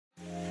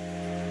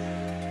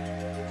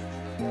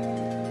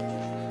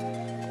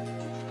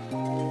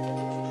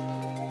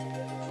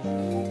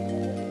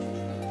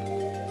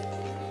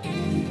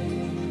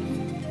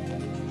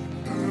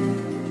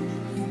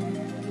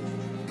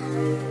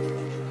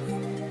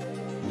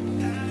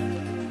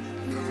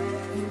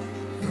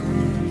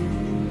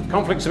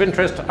conflicts of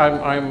interest.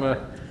 I'm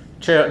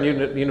chair at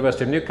the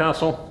University of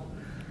Newcastle.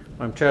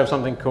 I'm chair of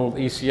something called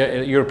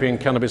ECA, European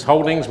Cannabis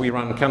Holdings. We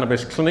run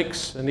cannabis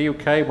clinics in the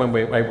UK when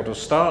we're able to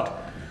start.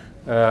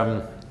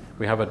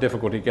 We have a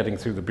difficulty getting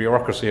through the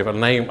bureaucracy of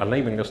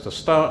enabling us to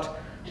start.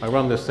 I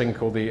run this thing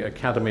called the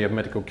Academy of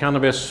Medical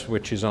Cannabis,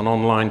 which is an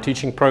online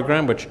teaching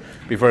program, which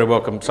would be very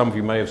welcome. Some of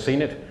you may have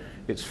seen it.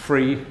 It's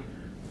free,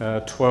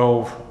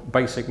 12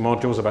 basic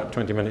modules, about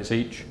 20 minutes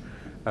each.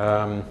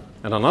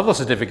 And another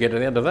certificate at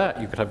the end of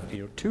that. You could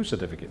have 2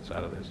 certificates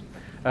out of this.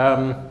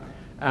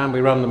 And we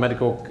run the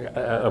medical,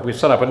 we've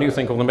set up a new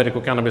thing called the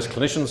Medical Cannabis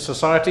Clinicians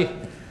Society,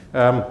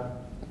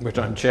 which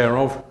I'm chair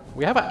of.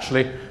 We have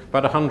actually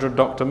about 100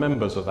 doctor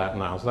members of that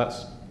now, so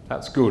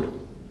that's good.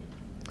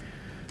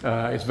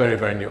 It's very,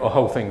 very new. The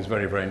whole thing's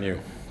very, very new.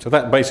 So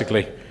that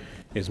basically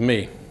is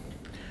me.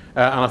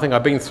 And I think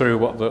I've been through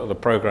what the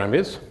program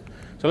is.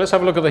 So let's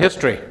have a look at the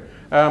history.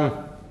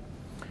 Again,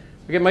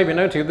 maybe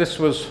noting this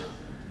was,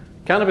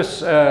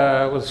 cannabis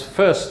was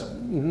first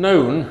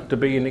known to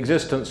be in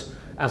existence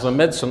as a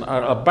medicine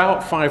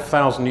about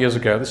 5,000 years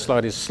ago. This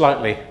slide is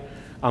slightly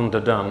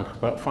underdone,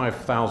 about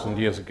 5,000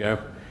 years ago,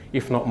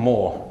 if not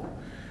more.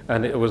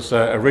 And it was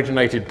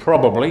originated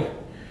probably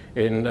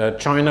in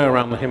China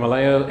around the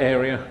Himalaya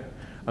area,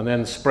 and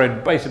then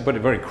spread, basically put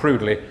it very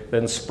crudely,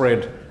 then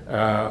spread,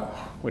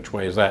 which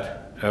way is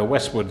that,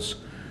 westwards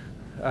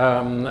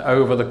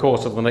over the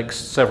course of the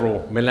next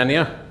several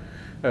millennia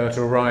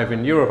to arrive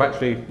in Europe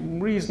actually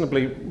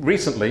reasonably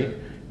recently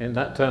in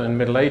that turn in the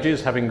Middle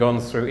Ages, having gone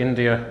through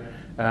India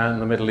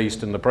and the Middle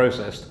East in the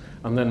process,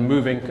 and then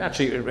moving,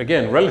 actually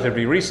again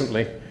relatively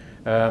recently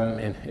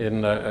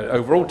in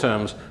overall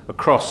terms,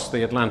 across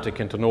the Atlantic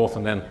into North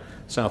and then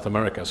South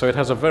America. So it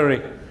has a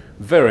very,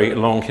 very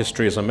long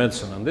history as a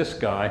medicine. And this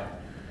guy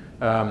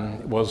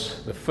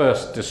was the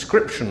first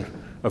description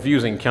of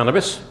using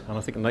cannabis. And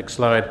I think the next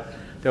slide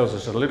tells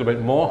us a little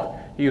bit more.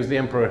 He was the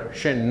Emperor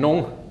Shen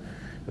Nong,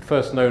 the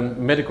first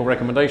known medical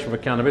recommendation for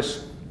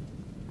cannabis.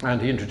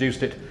 And he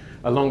introduced it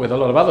along with a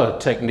lot of other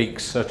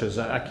techniques, such as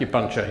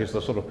acupuncture. He's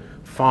the sort of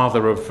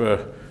father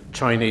of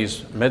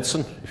Chinese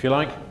medicine, if you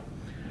like.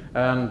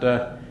 And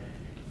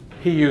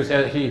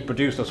he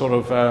produced a sort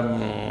of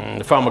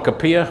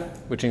pharmacopoeia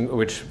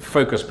which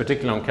focused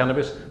particularly on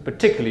cannabis,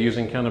 particularly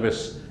using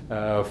cannabis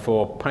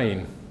for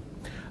pain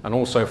and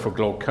also for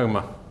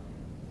glaucoma,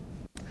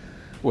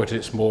 which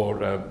is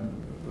more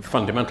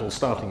fundamental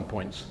starting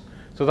points.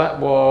 So that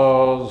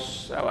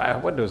was,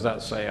 what does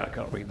that say? I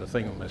can't read the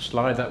thing on this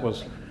slide. That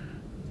was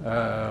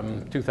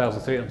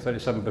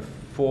 2337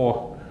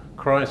 before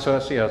Christ. So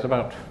yeah, it's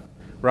about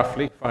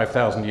roughly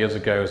 5,000 years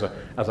ago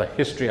as a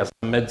history, as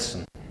a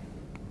medicine.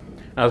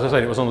 As I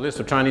said, it was on the list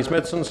of Chinese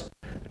medicines,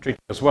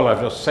 treating as well, I've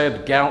just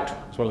said, gout,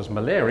 as well as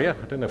malaria.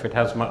 I don't know if it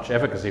has much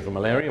efficacy for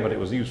malaria, but it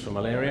was used for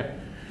malaria.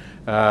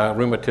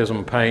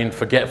 Rheumatism, pain,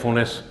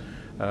 forgetfulness,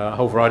 a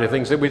whole variety of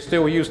things that we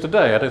still use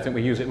today. I don't think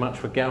we use it much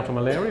for gout or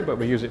malaria, but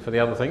we use it for the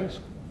other things.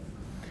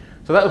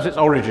 So that was its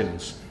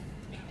origins.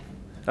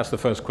 That's the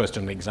first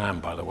question in the exam,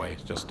 by the way.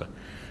 It's just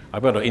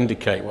I've got to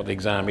indicate what the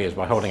exam is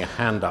by holding a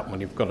hand up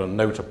when you've got to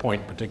note a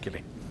point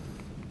particularly.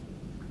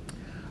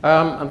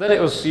 And then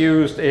it was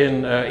used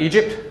in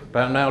Egypt,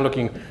 about now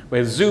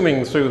we're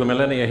zooming through the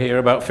millennia here,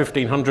 about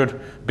 1500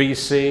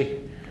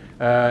 BC.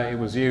 It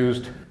was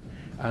used,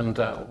 and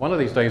one of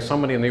these days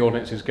somebody in the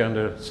audience is going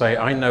to say,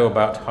 I know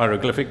about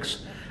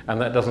hieroglyphics, and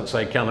that doesn't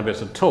say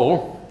cannabis at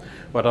all,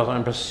 but as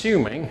I'm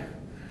presuming,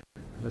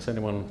 unless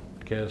anyone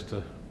cares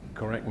to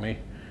correct me,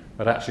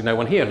 but actually no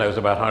one here knows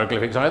about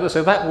hieroglyphics either,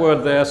 so that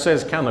word there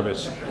says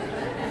cannabis.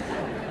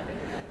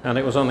 And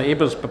it was on the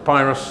Ibis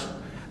papyrus,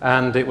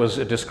 and it was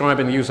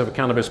describing the use of a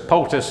cannabis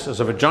poultice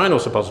as a vaginal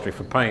suppository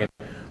for pain,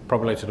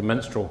 probably related to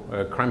menstrual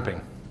cramping.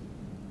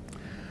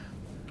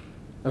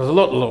 There's a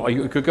lot,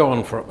 you could go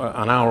on for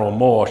an hour or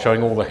more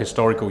showing all the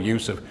historical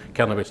use of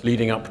cannabis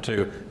leading up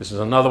to, this is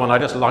another one, I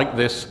just like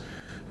this,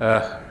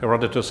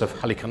 Herodotus of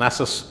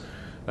Halicarnassus,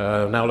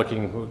 now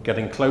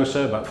getting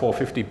closer, about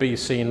 450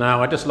 BC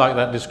now. I just like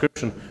that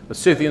description. The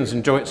Scythians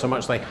enjoy it so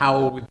much they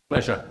howl with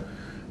pleasure.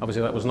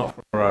 Obviously that was not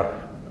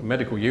for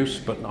medical use,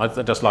 but I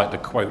just like the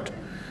quote.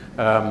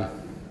 And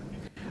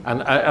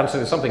so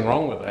there's something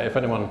wrong with that. If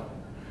anyone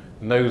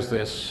knows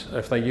this,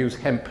 if they use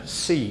hemp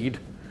seed,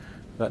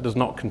 that does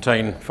not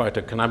contain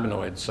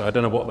phytocannabinoids. So I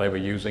don't know what they were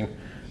using,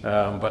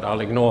 but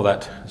I'll ignore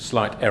that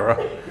slight error.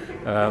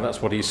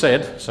 That's what he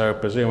said. So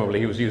presumably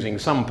he was using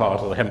some part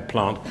of the hemp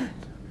plant.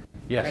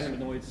 Yes?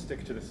 Cannabinoids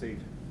stick to the seed.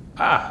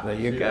 Ah, there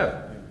you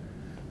go.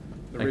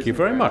 Thank you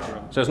very much.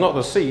 So it's not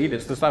the seed,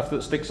 it's the stuff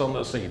that sticks on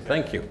the seed.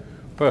 Thank you.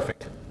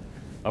 Perfect.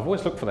 I've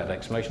always looked for that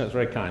explanation. That's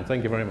very kind.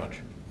 Thank you very much.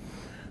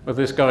 With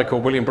this guy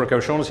called William Brooke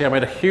O'Shaughnessy, I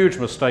made a huge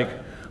mistake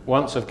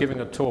once of giving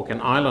a talk in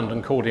Ireland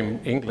and called him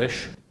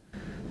English,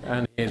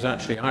 and he is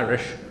actually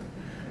Irish.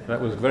 That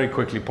was very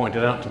quickly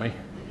pointed out to me.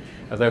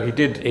 Although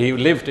he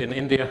lived in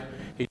India,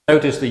 he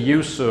noticed the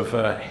use of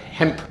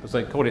hemp, as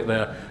they called it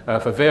there,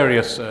 for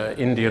various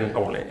Indian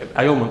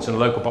ailments in the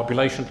local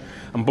population,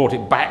 and brought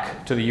it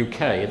back to the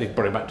UK. He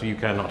brought it back to the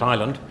UK, not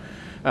Ireland,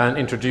 and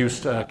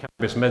introduced cannabis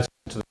cannabis medicine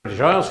to the British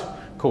Isles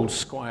called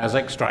Squire's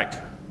Extract.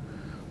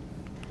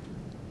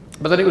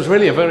 But then it was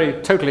really a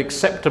very totally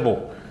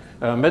acceptable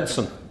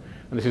medicine.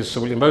 And this is Sir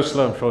William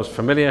Osler, I'm sure is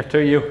familiar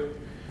to you,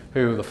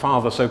 who the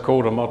father,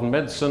 so-called, of modern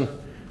medicine.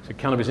 So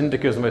cannabis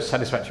indica is the most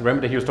satisfactory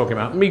remedy. He was talking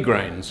about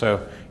migraine,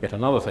 so yet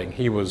another thing.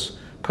 He was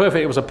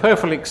perfect. It was a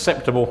perfectly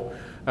acceptable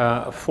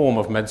form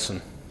of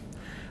medicine.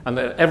 And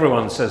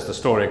everyone says the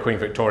story of Queen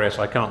Victoria,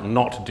 so I can't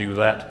not do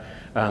that.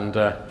 And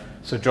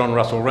Sir John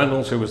Russell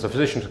Reynolds, who was the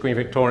physician to Queen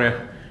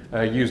Victoria,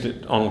 used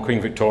it on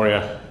Queen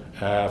Victoria,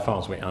 as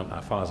far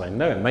as I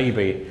know. It may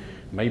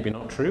be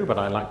not true, but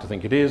I like to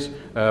think it is,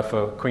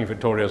 for Queen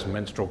Victoria's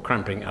menstrual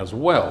cramping as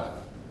well.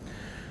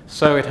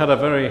 So it had a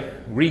very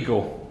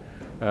regal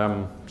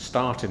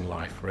start in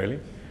life, really.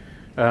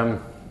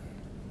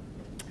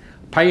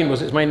 Pain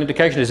was its main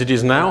indication, as it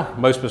is now.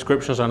 Most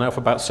prescriptions are now for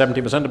about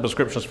 70% of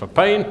prescriptions for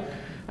pain,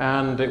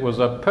 and it was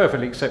a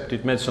perfectly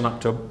accepted medicine up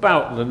to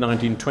about the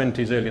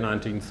 1920s, early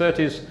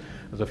 1930s.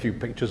 There's a few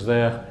pictures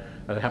there.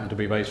 They happen to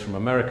be based from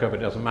America, but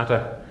it doesn't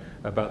matter,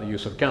 about the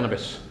use of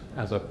cannabis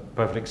as a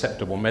perfectly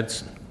acceptable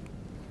medicine.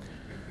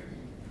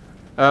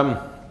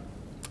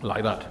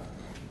 Like that.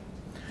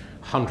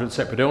 100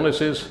 separate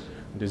illnesses,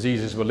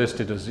 diseases were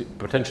listed as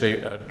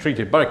potentially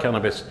treated by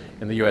cannabis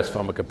in the US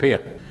Pharmacopoeia.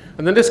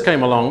 And then this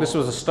came along. This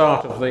was the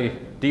start of the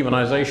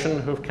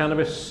demonization of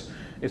cannabis.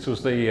 This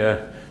was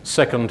the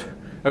second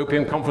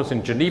opium conference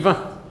in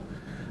Geneva.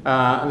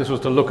 And this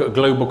was to look at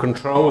global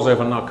controls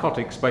over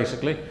narcotics,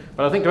 basically.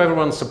 But I think to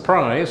everyone's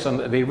surprise,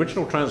 and the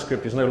original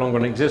transcript is no longer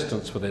in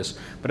existence for this,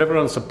 but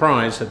everyone's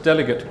surprise, a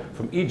delegate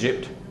from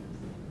Egypt,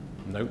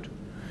 note,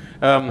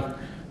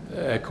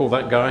 called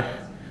that guy,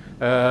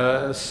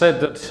 said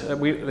that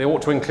they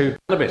ought to include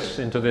cannabis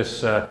into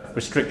this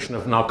restriction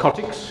of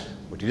narcotics,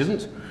 which it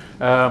isn't.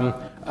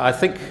 I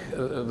think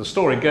the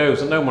story goes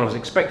that no one was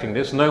expecting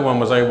this. No one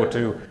was able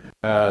to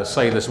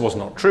say this was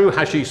not true.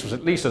 Hashish was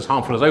at least as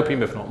harmful as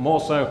opium, if not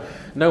more so.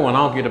 No one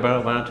argued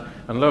about that.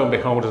 And lo and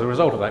behold, as a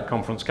result of that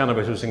conference,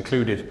 cannabis was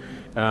included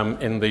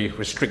in the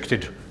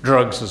restricted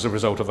drugs as a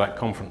result of that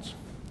conference.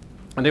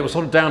 And it was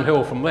sort of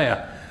downhill from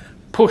there,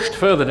 pushed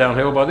further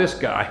downhill by this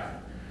guy,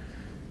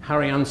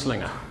 Harry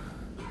Anslinger,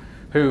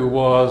 who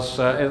was,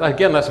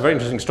 again, that's a very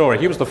interesting story.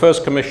 He was the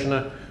first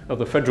commissioner of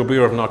the Federal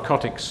Bureau of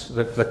Narcotics,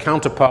 the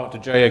counterpart to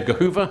J. Edgar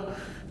Hoover,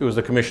 who was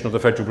the commissioner of the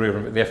Federal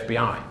Bureau of the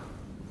FBI.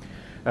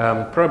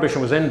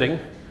 Prohibition was ending,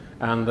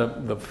 and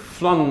the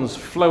funds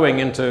flowing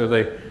into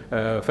the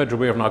Federal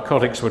Bureau of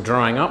Narcotics were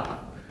drying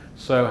up.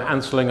 So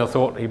Anslinger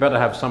thought he better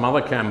have some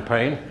other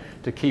campaign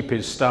to keep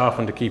his staff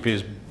and to keep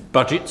his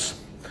budgets,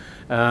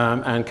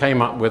 and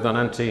came up with an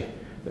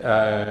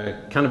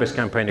anti-cannabis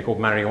campaign called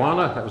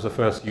marijuana. That was the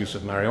first use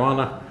of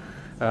marijuana.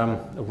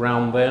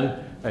 Around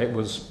then, it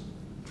was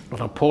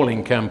an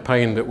appalling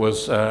campaign that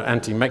was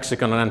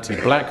anti-Mexican and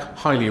anti-black,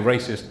 highly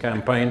racist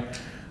campaign,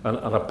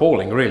 and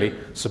appalling, really,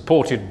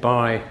 supported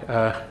by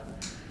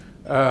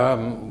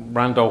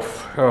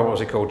Randolph, what was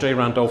he called? J.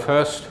 Randolph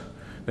Hearst,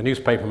 the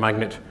newspaper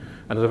magnate,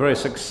 and a very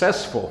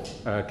successful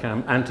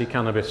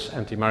anti-cannabis,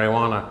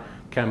 anti-marijuana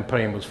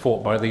campaign was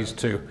fought by these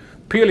two,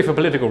 purely for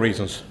political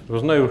reasons. There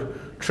was no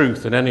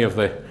truth in any of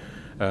the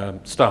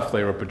stuff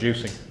they were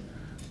producing.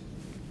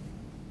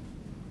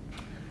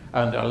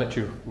 And I'll let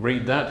you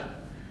read that.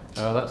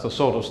 That's the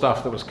sort of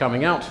stuff that was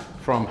coming out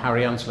from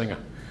Harry Anslinger.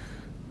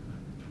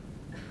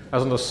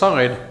 As an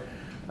aside,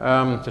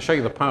 to show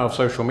you the power of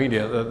social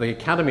media, the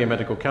Academy of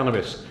Medical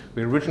Cannabis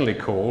we originally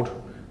called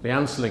the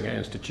Anslinger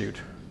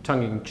Institute,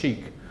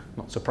 tongue-in-cheek,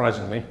 not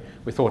surprisingly.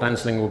 We thought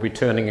Anslinger would be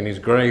turning in his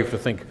grave to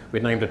think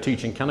we'd named a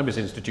teaching cannabis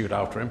institute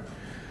after him.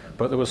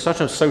 But there was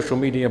such a social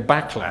media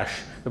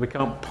backlash that we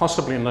can't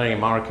possibly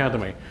name our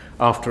academy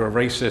after a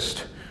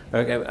racist.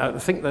 I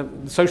think that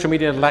social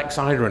media lacks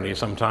irony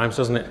sometimes,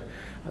 doesn't it?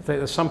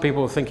 There's some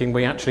people thinking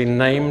we actually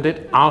named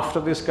it after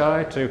this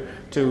guy to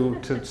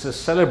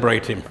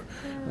celebrate him,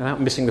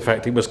 without missing the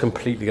fact he was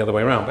completely the other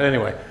way around. But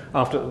anyway,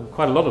 after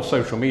quite a lot of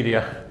social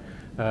media,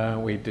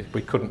 we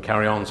couldn't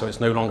carry on, so it's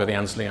no longer the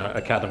Anslinger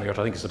Academy, which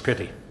I think is a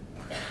pity.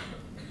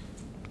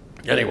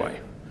 Anyway,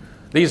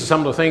 these are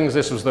some of the things.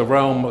 This was the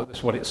realm, this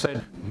is what it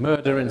said,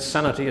 murder,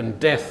 insanity, and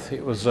death.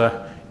 It was,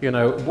 you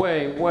know,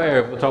 way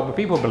over the top, but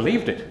people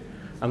believed it.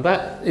 And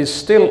that is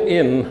still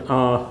in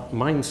our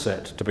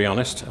mindset, to be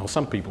honest, or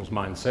some people's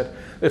mindset.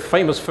 The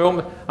famous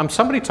film,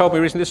 somebody told me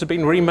recently this has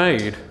been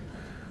remade. I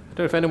don't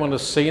know if anyone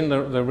has seen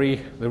the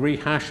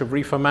rehash of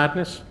Reefer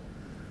Madness.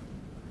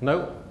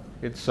 No?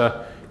 It's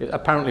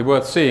apparently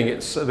worth seeing.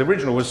 The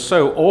original was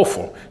so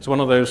awful. It's one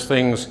of those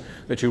things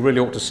that you really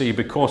ought to see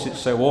because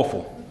it's so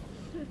awful.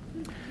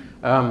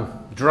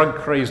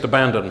 Drug-crazed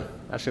abandon.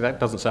 Actually, that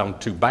doesn't sound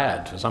too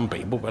bad for some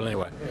people, but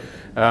anyway.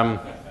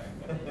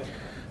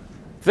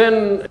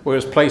 Then it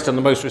was placed on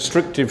the most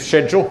restrictive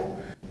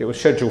schedule. It was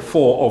Schedule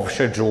 4 of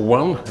Schedule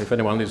 1, if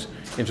anyone is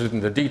interested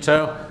in the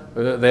detail.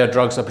 Their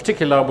drugs are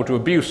particularly liable to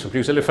abuse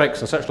ill effects,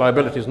 and such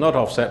liability is not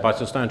offset by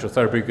substantial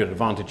therapeutic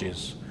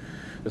advantages.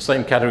 The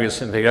same category as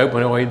synthetic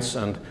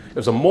opioids, and it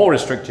was a more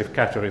restrictive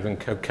category than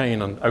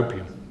cocaine and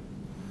opium.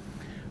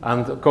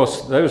 And of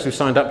course, those who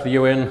signed up to the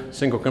UN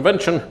Single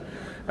Convention,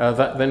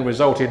 that then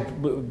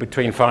resulted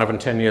between 5 and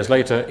 10 years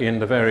later in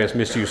the various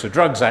Misuse of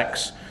Drugs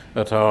Acts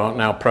that are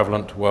now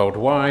prevalent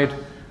worldwide.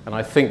 And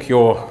I think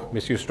your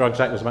Misuse of Drugs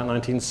Act was about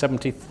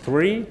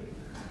 1973,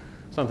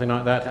 something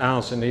like that.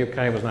 Ours in the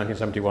UK was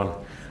 1971.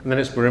 And then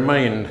it's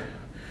remained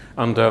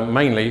under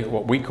mainly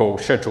what we call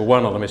Schedule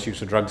 1 of the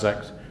Misuse of Drugs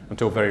Act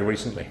until very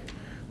recently,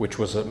 which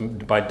was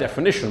by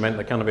definition meant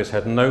that cannabis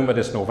had no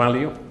medicinal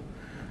value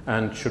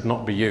and should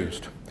not be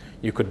used.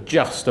 You could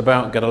just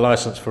about get a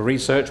license for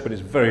research, but it's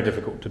very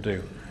difficult to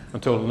do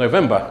until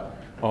November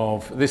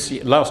of this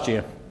year, last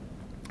year,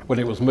 when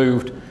it was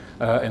moved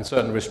in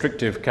certain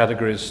restrictive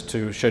categories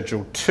to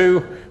Schedule 2,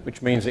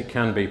 which means it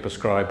can be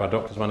prescribed by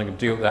doctors. I'm going to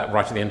do that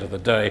right at the end of the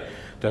day,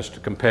 just to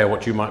compare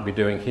what you might be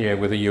doing here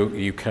with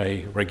the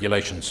UK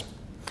regulations.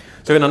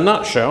 So in a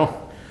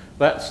nutshell,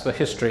 that's the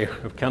history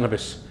of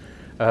cannabis.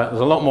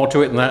 There's a lot more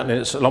to it than that, and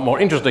it's a lot more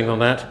interesting than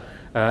that.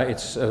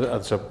 There's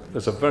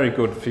a very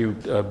good few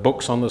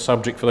books on the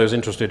subject for those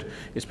interested.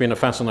 It's been a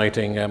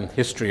fascinating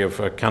history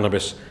of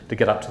cannabis to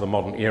get up to the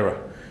modern era.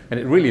 And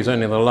it really is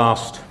only in the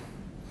last,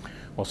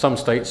 well, some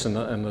states in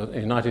the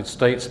United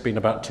States have been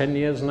about 10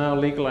 years now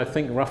legal, I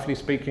think, roughly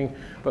speaking.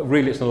 But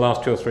really it's in the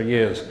last 2 or 3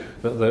 years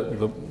that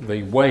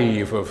the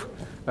wave of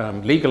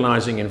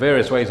legalizing in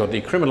various ways or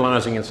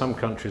decriminalizing in some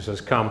countries has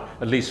come,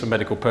 at least for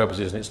medical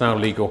purposes. And it's now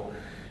legal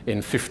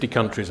in 50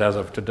 countries as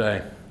of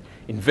today,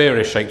 in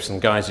various shapes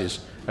and guises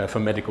for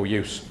medical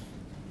use.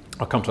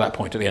 I'll come to that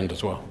point at the end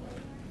as well.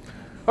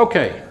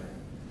 Okay,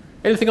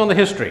 anything on the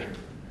history?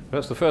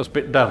 That's the first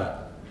bit done.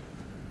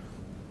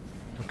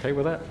 Okay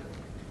with that?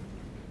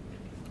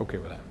 Okay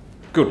with that.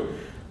 Good.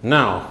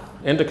 Now,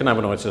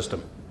 endocannabinoid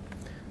system.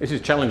 This is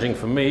challenging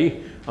for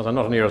me, as I'm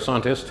not a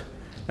neuroscientist.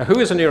 Now, who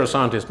is a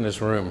neuroscientist in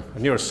this room? A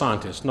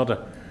neuroscientist, not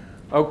a...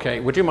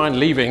 Okay, would you mind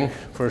leaving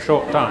for a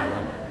short time?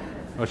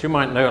 Or you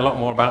might know a lot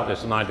more about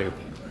this than I do.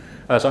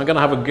 So I'm going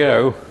to have a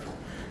go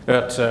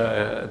at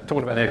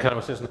talking about the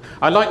cannabis system.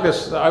 I like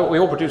this. We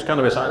all produce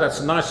cannabis.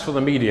 That's nice for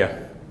the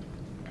media.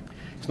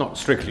 It's not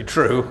strictly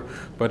true,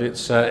 but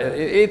it's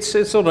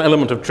sort of an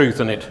element of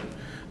truth in it.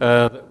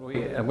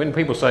 When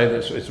people say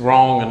that it's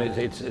wrong and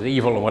it's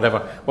evil or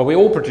whatever, well, we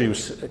all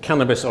produce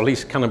cannabis, or at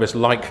least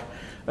cannabis-like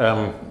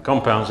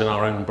compounds in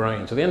our own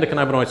brain. So the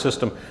endocannabinoid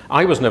system,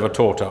 I was never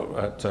taught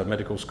at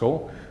medical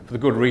school for the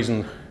good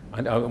reason.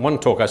 One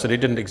talk I said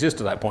it didn't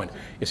exist at that point.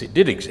 Yes, it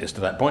did exist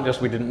at that point,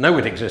 just we didn't know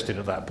it existed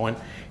at that point.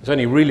 It's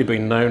only really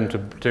been known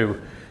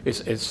to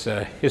its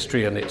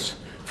history and its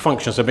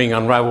functions are being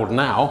unraveled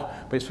now,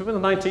 but it's from the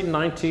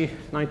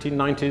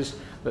 1990s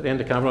that the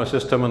endocannabinoid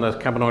system and the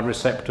cannabinoid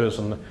receptors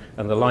and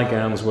the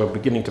ligands were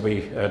beginning to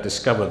be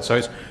discovered. So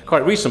it's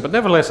quite recent, but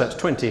nevertheless that's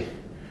 20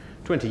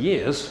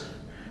 years,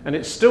 and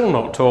it's still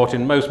not taught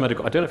in most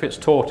medical, I don't know if it's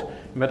taught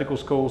in medical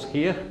schools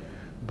here,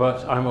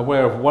 but I'm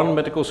aware of one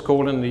medical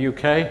school in the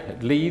UK,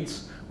 at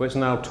Leeds, where it's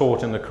now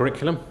taught in the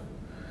curriculum.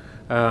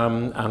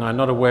 And I'm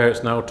not aware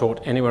it's now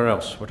taught anywhere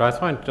else, which I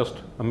find just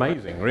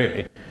amazing,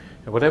 really.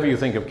 Whatever you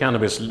think of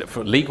cannabis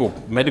for legal,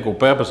 medical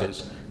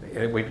purposes,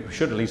 we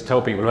should at least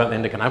tell people about the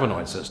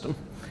endocannabinoid system,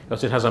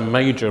 because it has a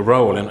major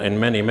role in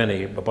many,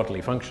 many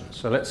bodily functions.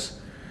 So this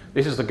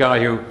is the guy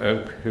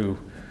who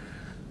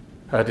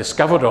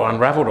discovered or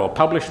unraveled or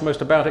published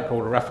most about it,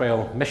 called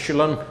Raphael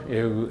Mechoulam,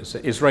 who's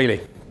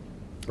Israeli.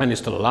 And he's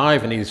still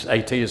alive, in his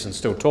 80s, and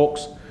still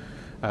talks.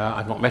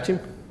 I've not met him,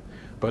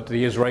 but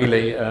the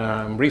Israeli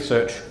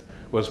research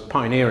was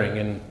pioneering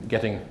in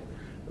getting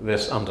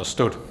this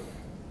understood.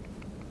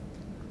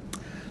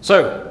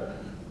 So,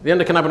 the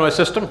endocannabinoid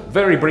system,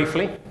 very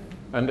briefly,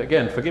 and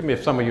again, forgive me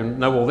if some of you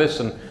know all this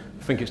and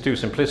think it's too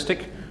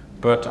simplistic,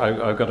 but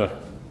I've got to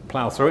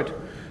plow through it.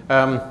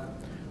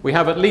 We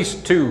have at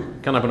least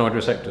 2 cannabinoid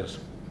receptors,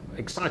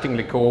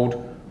 excitingly called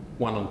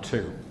 1 and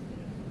 2.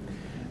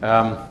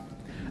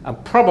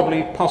 And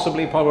probably,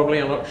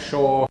 I'm not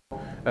sure,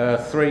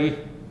 3,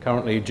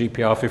 currently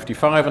GPR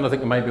 55, and I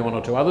think there may be 1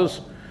 or 2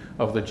 others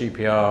of the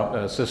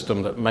GPR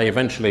system that may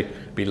eventually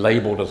be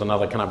labeled as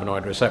another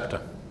cannabinoid receptor.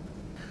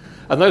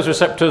 And those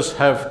receptors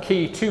have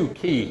 2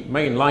 key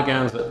main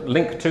ligands that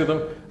link to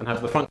them and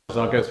have the functions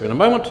I'll go through in a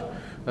moment,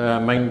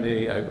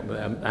 mainly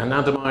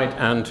anandamide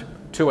and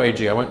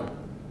 2-AG. I won't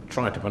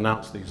try to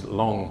pronounce these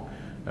long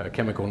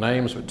chemical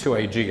names, but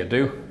 2-AG I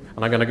do,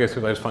 and I'm going to go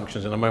through those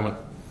functions in a moment.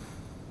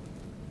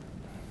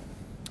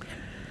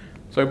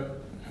 So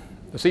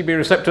the CB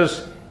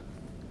receptors,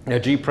 they're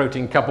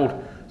G-protein coupled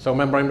cell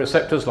membrane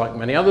receptors like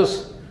many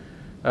others.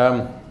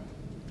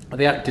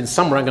 They act in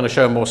summary, I'm going to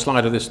show a more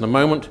slide of this in a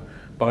moment,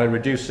 by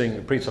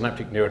reducing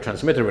presynaptic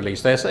neurotransmitter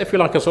release. There's, if you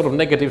like, a sort of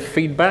negative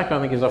feedback,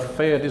 I think is a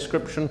fair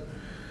description,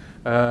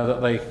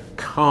 that they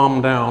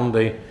calm down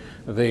the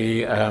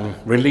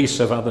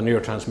release of other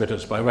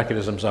neurotransmitters by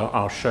mechanisms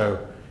I'll show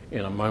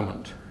in a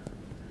moment.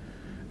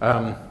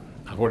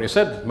 I've already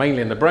said,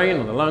 mainly in the brain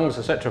and the lungs,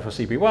 etc. for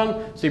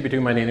CB1,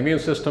 CB2 mainly in the immune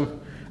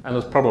system, and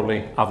there's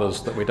probably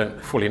others that we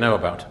don't fully know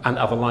about, and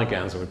other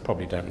ligands that we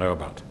probably don't know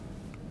about.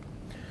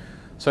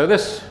 So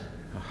this,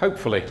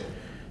 hopefully,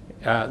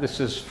 This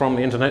is from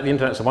the internet. The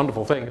internet's a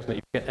wonderful thing, isn't it?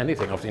 You can get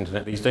anything off the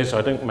internet these days, so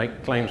I don't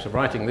make claims of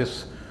writing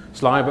this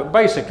slide. But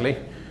basically,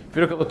 if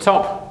you look at the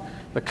top,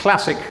 the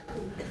classic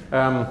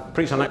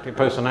presynaptic,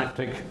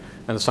 postsynaptic,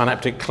 and the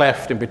synaptic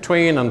cleft in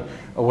between, and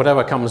or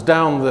whatever comes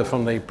down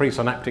from the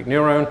presynaptic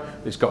neuron.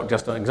 It's got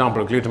just an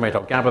example of glutamate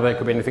or GABA there. It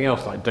could be anything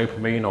else like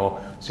dopamine or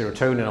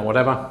serotonin or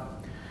whatever.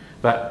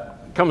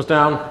 That comes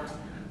down,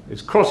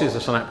 it crosses the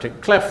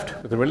synaptic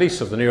cleft with the release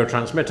of the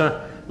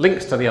neurotransmitter,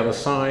 links to the other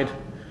side,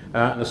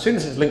 and as soon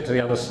as it's linked to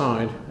the other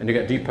side and you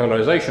get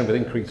depolarization with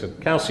increase of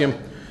calcium,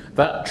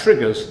 that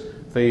triggers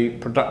the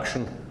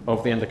production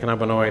of the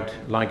endocannabinoid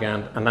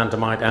ligand,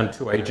 anandamide, and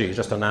 2-AG,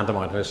 just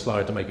anandamide on this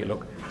slide to make it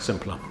look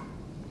simpler.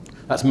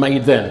 That's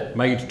made then,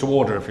 made to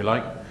order if you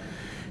like.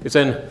 It's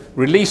then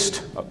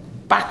released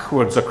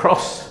backwards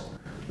across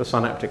the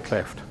synaptic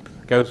cleft,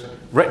 goes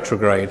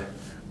retrograde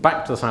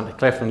back to the synaptic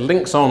cleft and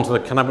links onto the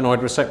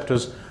cannabinoid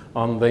receptors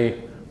on the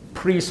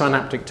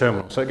presynaptic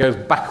terminal. So it goes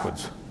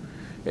backwards.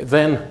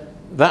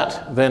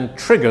 That then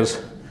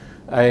triggers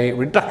a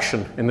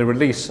reduction in the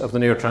release of the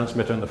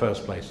neurotransmitter in the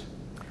first place.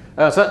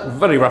 So that's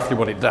very roughly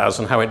what it does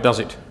and how it does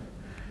it.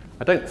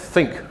 I don't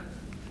think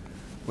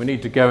we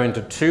need to go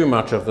into too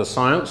much of the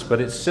science,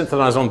 but it's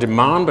synthesized on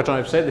demand, which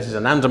I've said. This is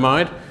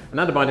anandamide.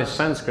 Anandamide is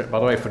Sanskrit, by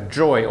the way, for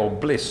joy or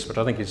bliss, which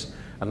I think is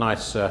a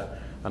nice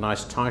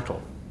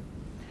title.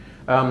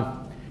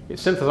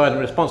 It's synthesized in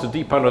response to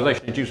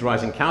depolarization-induced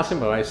rising calcium,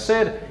 but I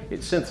said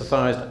it's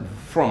synthesized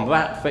from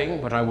that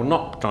thing, but I will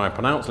not try and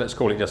pronounce. Let's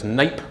call it just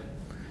NAPE,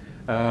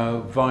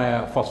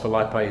 via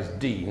phospholipase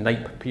D,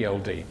 NAPE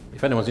PLD.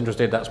 If anyone's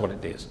interested, that's what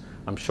it is.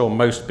 I'm sure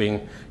most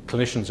being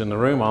clinicians in the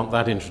room aren't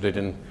that interested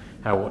in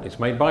what it's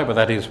made by, but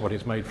that is what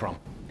it's made from.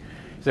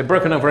 They're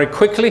broken down very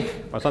quickly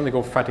by something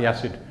called fatty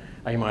acid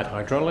amide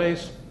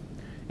hydrolase,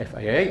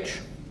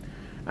 FAH,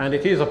 and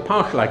it is a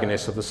partial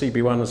agonist of the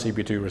CB1 and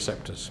CB2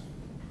 receptors.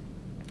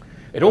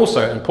 It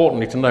also,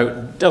 importantly to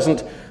note,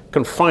 doesn't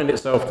confine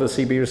itself to the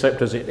CB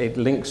receptors. It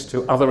links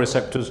to other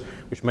receptors,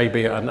 which may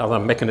be another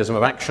mechanism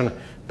of action,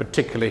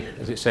 particularly,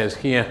 as it says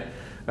here,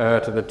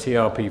 to the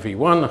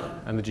TRPV1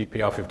 and the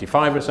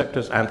GPR55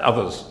 receptors and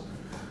others.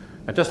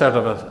 And just out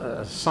of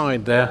a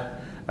side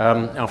there,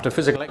 after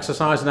physical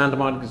exercise,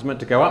 anandamide is meant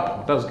to go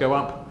up, does go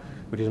up,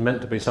 which is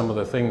meant to be some of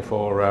the thing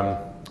for,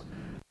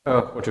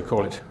 what do you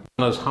call it,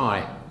 runner's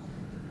high.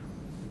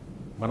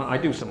 When I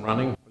do some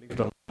running, believe it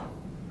or not,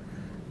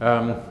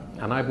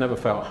 and I've never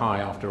felt high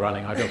after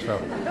running. I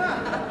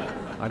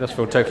just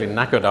feel totally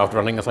knackered after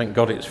running, and thank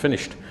God it's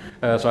finished.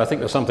 So I think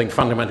there's something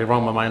fundamentally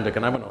wrong with my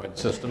endocannabinoid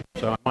system,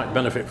 so I might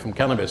benefit from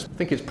cannabis. I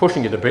think it's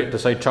pushing it a bit to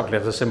say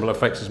chocolate has similar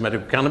effects as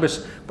medical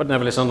cannabis, but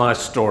nevertheless a nice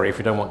story. If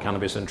you don't want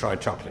cannabis, then try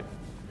chocolate.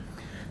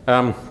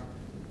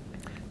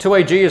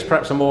 2-AG is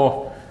perhaps a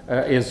more,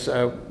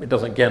 it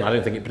doesn't, again, I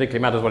don't think it particularly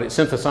matters what it's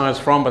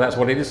synthesized from, but that's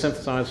what it is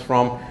synthesized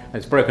from, and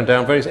it's broken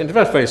down very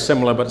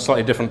similar, but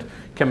slightly different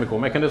chemical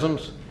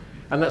mechanisms.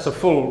 And that's a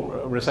full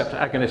receptor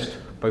agonist,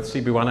 both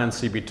CB1 and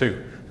CB2.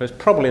 So it's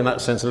probably in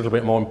that sense a little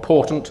bit more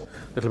important,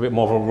 a little bit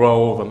more of a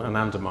role than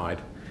anandamide.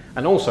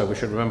 And also, we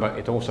should remember,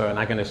 it's also an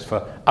agonist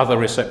for other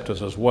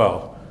receptors as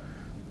well,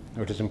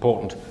 which is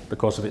important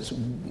because of its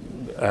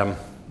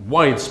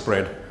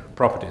widespread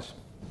properties.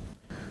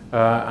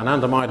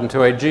 Anandamide and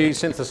 2-AG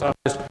synthesized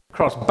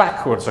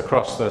backwards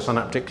across the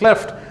synaptic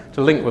cleft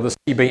to link with the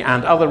CB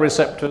and other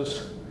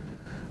receptors.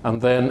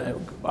 And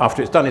then,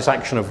 after it's done its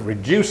action of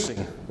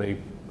reducing the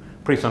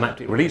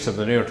presynaptic release of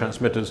the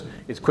neurotransmitters,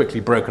 it's quickly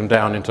broken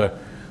down into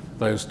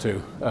those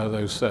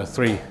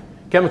three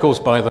chemicals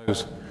by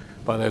those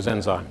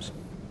enzymes.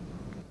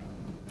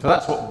 So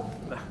that's what,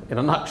 in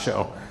a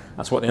nutshell,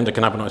 that's what the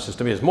endocannabinoid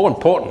system is. More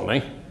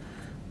importantly,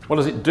 what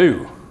does it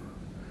do?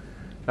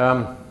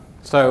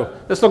 So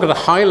let's look at a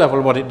high level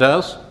of what it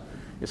does.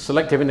 It's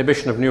selective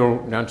inhibition of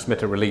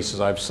neurotransmitter release, as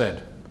I've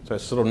said. So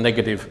it's sort of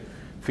negative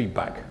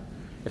feedback.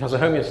 It has a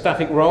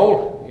homeostatic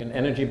role in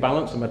energy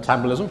balance and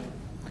metabolism.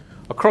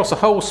 Across the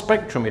whole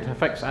spectrum, it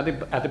affects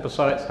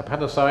adipocytes,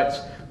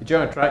 hepatocytes, the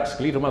GI tract,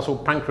 skeletal muscle,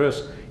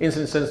 pancreas,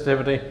 insulin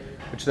sensitivity,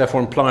 which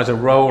therefore implies a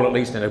role at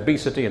least in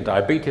obesity and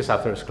diabetes,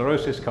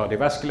 atherosclerosis,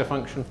 cardiovascular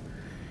function.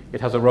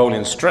 It has a role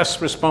in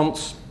stress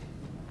response.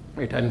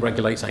 It then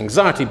regulates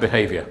anxiety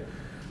behavior.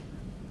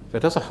 So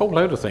it does a whole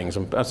load of things.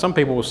 And some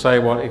people will say,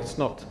 well, it's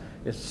not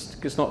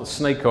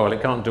snake oil,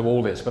 it can't do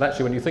all this. But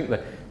actually, when you think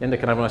the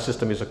endocannabinoid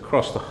system is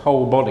across the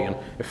whole body and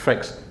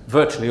affects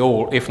virtually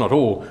all, if not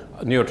all,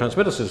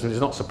 neurotransmitter systems, it's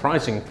not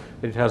surprising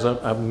that it has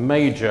a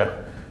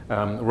major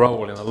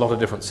role in a lot of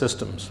different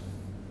systems.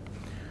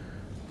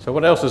 So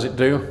what else does it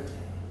do?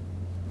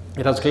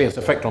 It has clearly an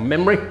effect on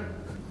memory.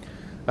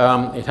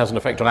 It has an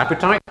effect on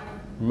appetite,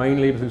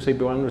 mainly through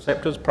CB1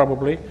 receptors,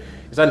 probably.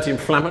 It's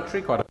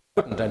anti-inflammatory, quite a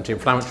potent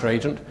anti-inflammatory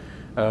agent,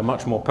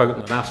 much more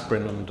potent than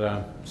aspirin and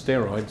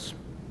steroids,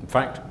 in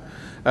fact.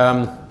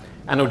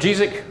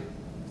 Analgesic,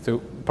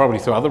 probably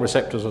through other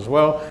receptors as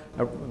well,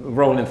 a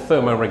role in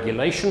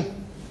thermoregulation,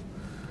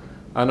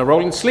 and a role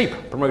in sleep,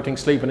 promoting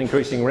sleep and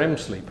increasing REM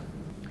sleep.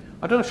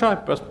 I don't know, shall I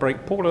just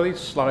break? Paul, are these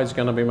slides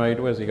going to be made?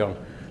 Where's he gone?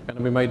 going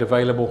to be made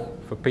available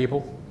for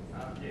people?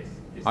 Yes.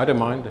 I don't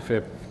mind if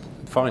you're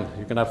fine.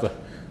 You can have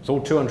it's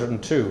all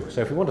 202.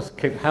 So if you want to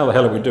keep, how the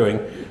hell are we doing?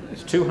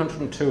 It's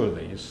 202 of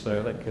these,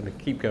 so they can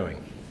keep going.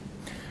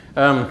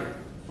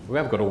 We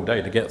have got all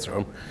day to get through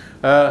them.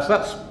 So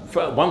that's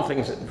one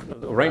thing,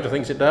 a range of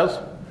things it does.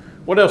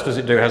 What else does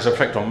it do? It has an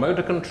effect on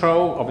motor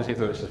control, obviously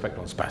through its effect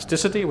on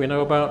spasticity we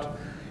know about.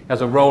 It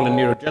has a role in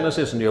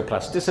neurogenesis and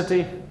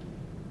neuroplasticity.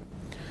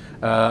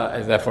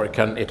 Therefore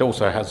it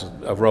also has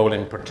a role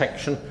in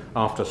protection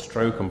after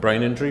stroke and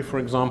brain injury, for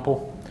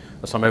example.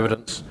 There's some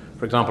evidence,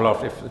 for example,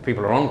 if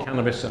people are on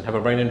cannabis and have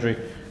a brain injury,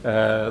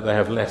 they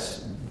have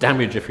less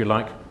damage, if you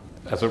like,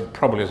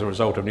 probably as a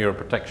result of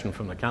neuroprotection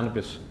from the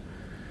cannabis.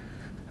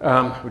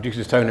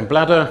 Reduces tone in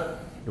bladder,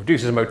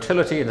 reduces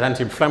motility, it's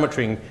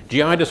anti-inflammatory in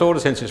GI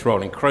disorders, hence its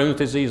role in Crohn's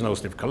disease and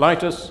ulcerative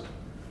colitis.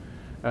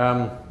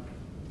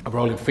 A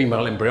role in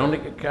female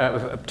embryonic,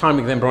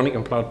 timing of embryonic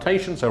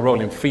implantation, so a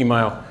role in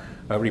female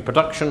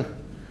reproduction.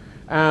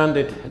 And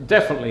it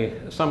definitely,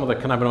 some of the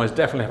cannabinoids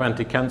definitely have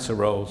anti-cancer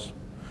roles.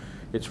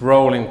 Its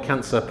role in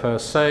cancer per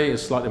se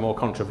is slightly more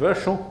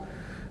controversial,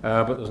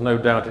 but there's no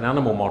doubt in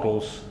animal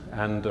models,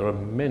 and there are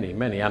many,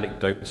 many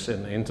anecdotes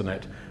in the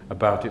internet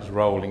about its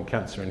role in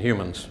cancer in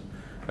humans,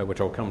 which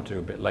I'll come to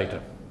a bit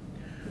later.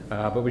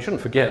 But we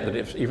shouldn't forget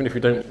that even if you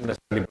don't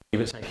necessarily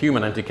believe it's a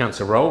human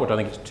anti-cancer role, which I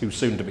think it's too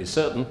soon to be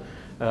certain,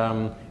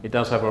 it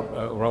does have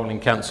a role in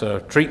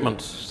cancer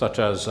treatments such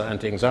as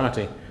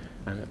anti-anxiety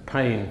and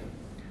pain,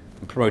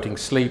 promoting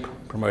sleep,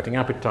 promoting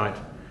appetite,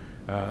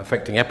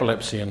 affecting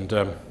epilepsy and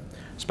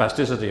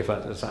spasticity if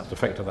that's the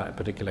effect of that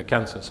particular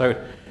cancer. So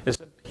it's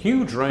a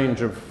huge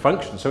range of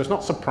functions. So it's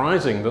not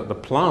surprising that the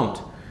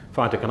plant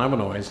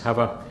phytocannabinoids have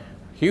a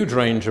huge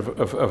range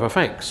of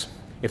effects,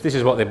 if this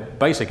is what the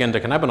basic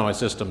endocannabinoid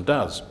system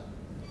does.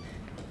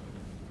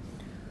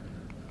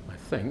 I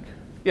think,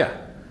 yeah.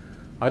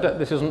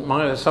 This isn't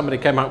mine. Somebody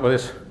came up with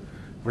this: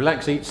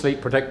 relax, eat, sleep,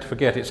 protect,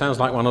 forget. It sounds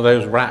like one of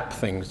those rap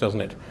things,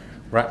 doesn't it?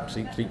 Rap,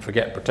 eat, sleep,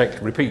 forget, protect,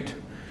 repeat.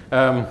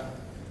 I'm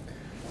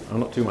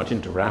not too much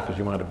into rap, as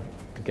you might have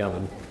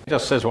gathered. It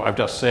just says what I've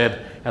just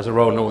said, has a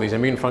role in all these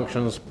immune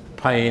functions: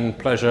 pain,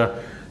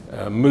 pleasure,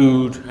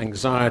 mood,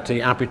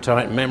 anxiety,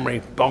 appetite,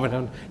 memory,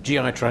 vomit,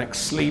 GI tract,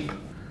 sleep.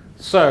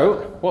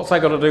 So, what's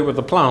that got to do with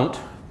the plant?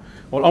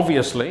 Well,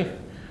 obviously,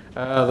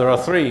 there are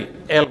three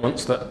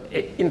elements that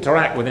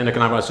interact with the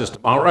endocannabinoid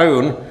system. Our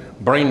own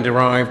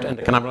brain-derived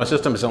endocannabinoid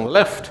system is on the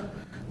left,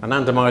 and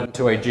anandamide and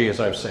 2-AG, as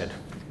I've said.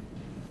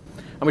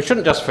 And we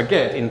shouldn't just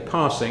forget, in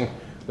passing,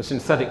 the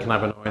synthetic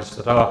cannabinoids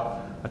that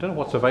are, I don't know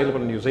what's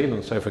available in New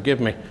Zealand, so forgive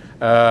me.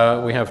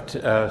 We have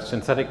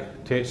synthetic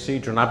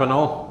THC,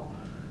 dronabinol,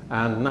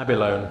 and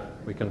nabilone.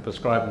 We can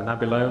prescribe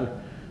nabilone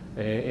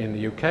in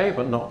the UK,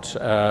 but not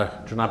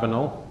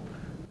dronabinol.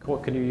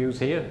 What can you use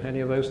here? Any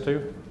of those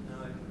two?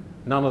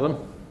 None of them?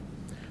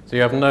 So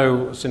you have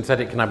no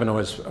synthetic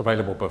cannabinoids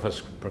available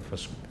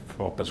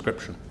for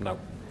prescription? No.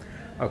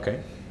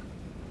 Okay.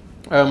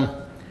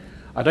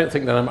 I don't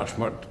think they're much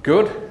more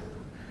good.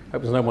 I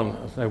hope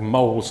there's no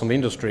moles from the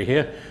industry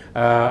here.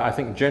 I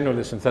think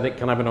generally synthetic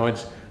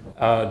cannabinoids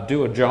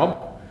do a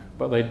job,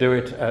 but they do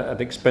it at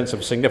the expense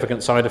of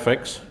significant side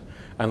effects.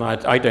 And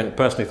I don't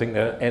personally think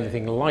they're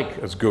anything like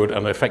as good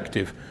and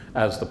effective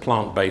as the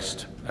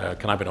plant-based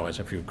cannabinoids,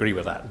 if you agree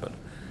with that. But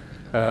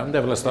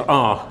nevertheless, there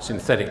are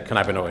synthetic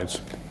cannabinoids.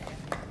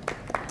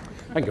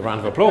 Thank you, round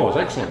of applause,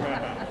 excellent.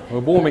 We're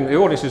warming, the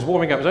audience is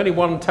warming up. There's only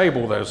one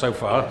table though so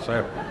far,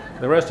 so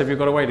the rest of you have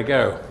got a way to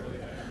go.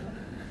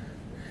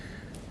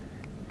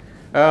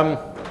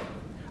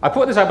 I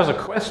put this up as a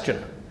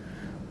question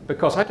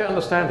because I don't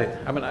understand it.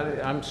 I mean,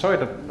 I'm sorry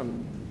I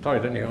don't know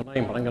your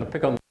name, but I'm going to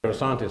pick on the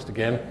neuroscientist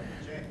again.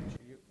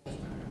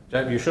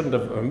 You shouldn't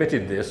have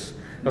omitted this.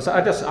 Because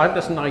I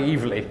just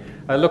naively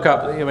look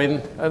up, I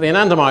mean, the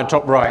anandamide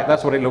top right,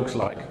 that's what it looks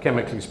like,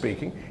 chemically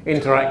speaking.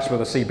 Interacts with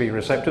the CB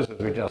receptors, as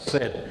we just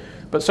said.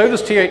 But so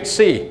does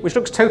THC, which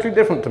looks totally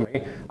different to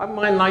me.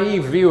 My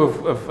naive view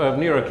of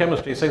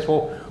neurochemistry says,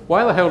 well,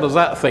 why the hell does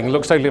that thing,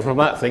 looks totally different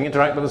from that thing,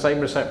 interact with the same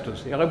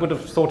receptors? I would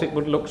have thought it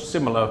would look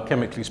similar,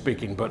 chemically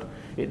speaking, but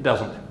it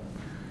doesn't.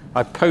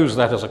 I pose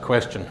that as a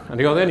question, and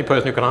you're the only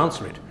person who can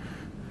answer it.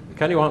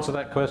 Can you answer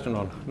that question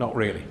or not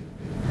really?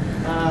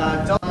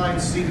 Delta 9,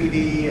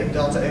 CBD, and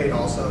Delta 8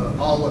 also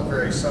all look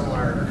very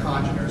similar, or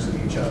congeners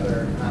of each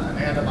other.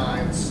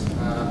 Anandamide's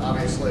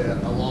obviously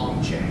a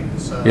long chain,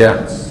 so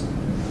yeah.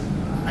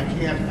 I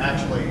can't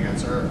actually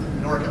answer,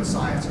 nor can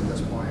science at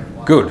this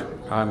point. Good.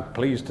 I'm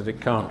pleased that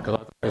it can't, because I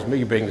thought it was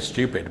me being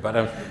stupid, but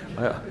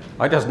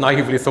I just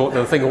naively thought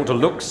the thing ought to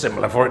look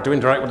similar for it to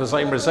interact with the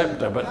same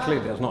receptor, but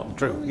clearly that's not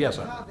true. Yes,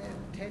 sir? The part that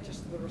attaches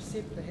to the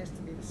receptor has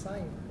to be the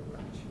same,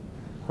 pretty much.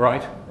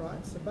 Right.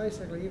 Right, so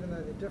basically, even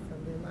though they're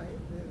different, there'll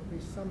be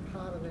some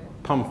part of that.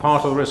 Some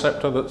part of the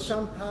receptor that's...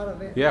 Some part of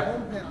that yeah.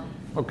 compound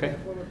okay.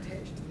 that will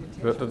attach to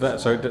the attachment. But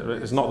so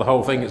it's not the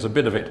whole thing, it's a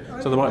bit of it.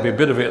 So there might be a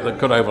bit of it that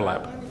could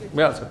overlap.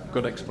 Yeah, that's a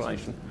good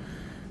explanation.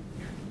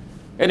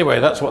 Anyway,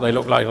 that's what they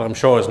look like, I'm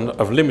sure is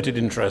of limited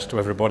interest to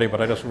everybody,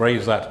 but I just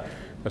raised that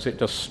because it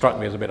just struck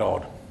me as a bit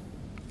odd.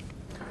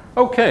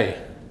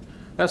 Okay,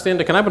 that's the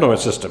endocannabinoid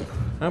system.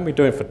 How are we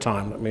doing for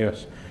time? Let me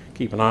just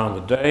keep an eye on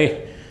the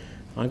day.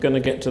 I'm going to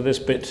get to this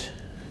bit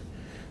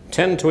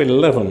 10 to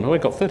 11. Oh, I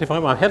got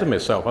 35 miles ahead of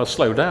myself. I'll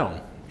slow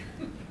down.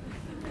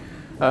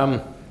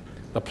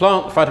 The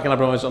plant,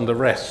 phytocannabinoids, and the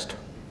rest.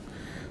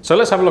 So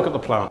let's have a look at the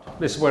plant.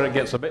 This is where it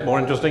gets a bit more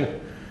interesting.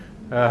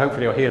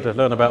 Hopefully you're here to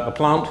learn about the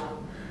plant.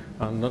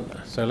 And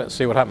so let's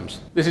see what happens.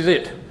 This is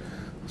it.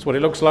 That's what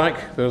it looks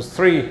like. There's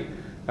three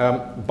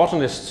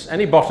botanists,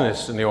 any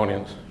botanists in the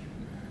audience,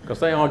 because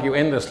they argue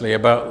endlessly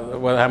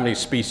about how many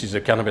species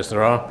of cannabis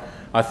there are.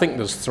 I think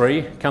there's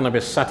three: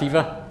 Cannabis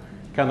sativa,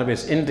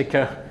 Cannabis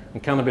indica,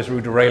 and Cannabis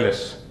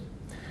ruderalis.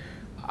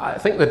 I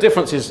think the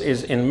difference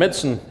is in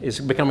medicine is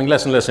becoming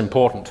less and less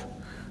important.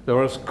 There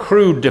are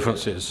crude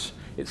differences.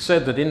 It's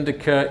said that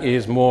indica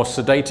is more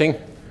sedating,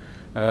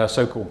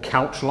 so-called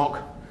couch lock,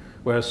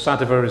 whereas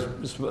sativa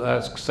is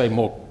say,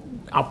 more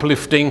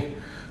uplifting,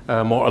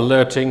 more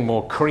alerting,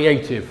 more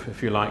creative,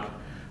 if you like.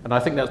 And I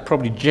think that's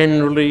probably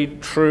generally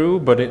true,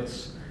 but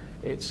it's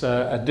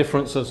a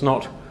difference that's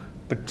not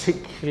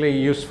particularly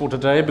useful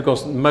today,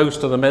 because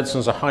most of the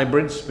medicines are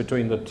hybrids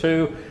between the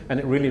two, and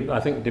it really,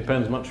 I think,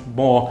 depends much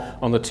more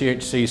on the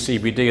THC,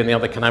 CBD, and the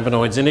other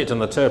cannabinoids in it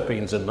and the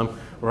terpenes in them,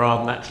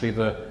 rather than actually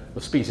the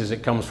species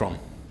it comes from.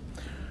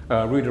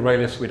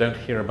 Ruderalis we don't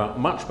hear about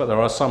much, but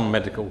there are some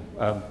medical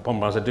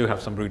pomegranate that do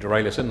have some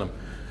ruderalis in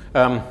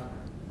them.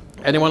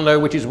 Anyone know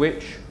which is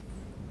which?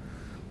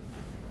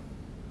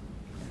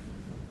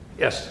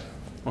 Yes?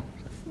 The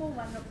small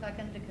one looks like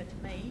indica to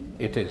me.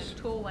 It is.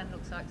 The tall one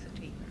looks like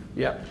sativa.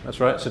 Yeah,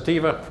 that's right.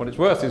 Sativa, for what it's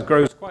worth,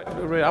 grows quite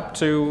up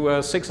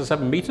to 6 or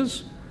 7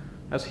 meters.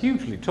 That's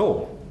hugely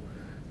tall.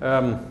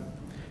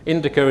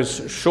 Indica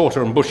is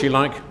shorter and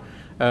bushy-like,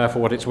 for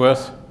what it's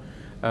worth.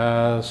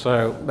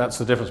 So that's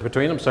the difference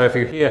between them. So if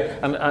you hear,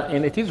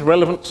 and it is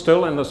relevant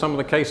still in some of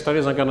the case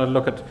studies I'm going to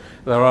look at,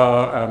 there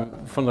are,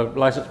 from the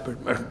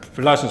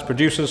licensed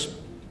producers,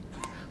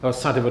 there are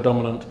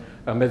sativa-dominant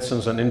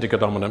medicines and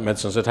indica-dominant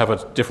medicines that have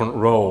a different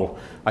role.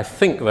 I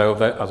think, though,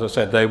 that, as I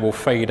said, they will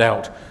fade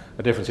out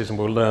the differences, and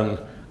we'll learn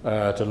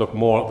to look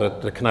more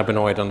at the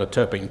cannabinoid and the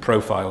terpene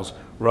profiles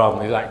rather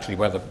than actually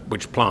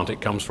which plant it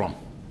comes from,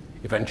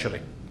 eventually.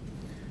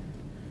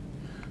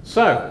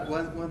 So,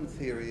 one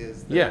theory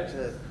is that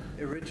yeah.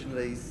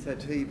 Originally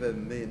sativa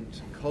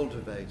meant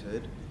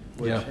cultivated,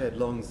 which Yeah. had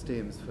long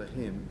stems for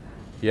hemp,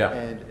 Yeah.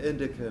 and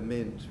indica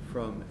meant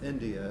from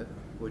India,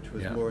 which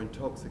was Yeah. more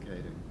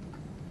intoxicating.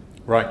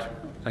 Right,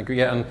 thank you.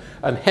 Yeah,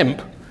 and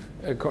hemp,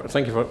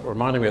 thank you for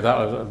reminding me of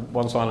that,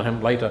 one slide on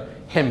hemp later.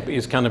 Hemp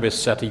is Cannabis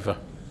sativa.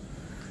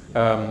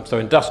 So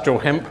industrial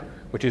hemp,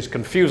 which is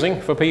confusing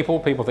for people.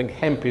 People think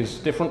hemp is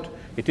different.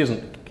 It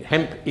isn't.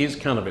 Hemp is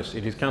cannabis.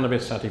 It is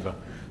Cannabis sativa.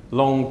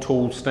 Long,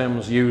 tall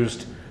stems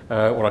used,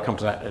 well, I'll come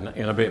to that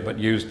in a bit, but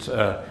used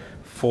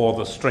for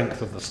the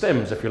strength of the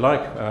stems, if you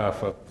like,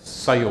 for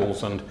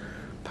sails and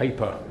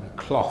paper and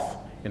cloth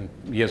in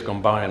years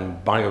gone by,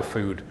 and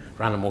biofood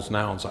for animals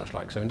now and such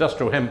like. So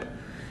industrial hemp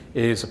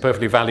is a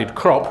perfectly valid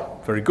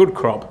crop, very good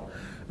crop.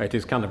 It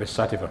is Cannabis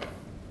sativa.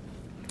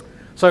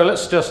 So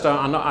let's just,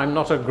 I'm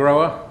not a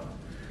grower,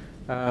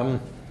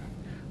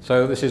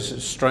 so this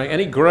is strange.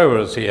 Any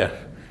growers here?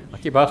 I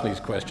keep asking these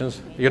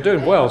questions. You're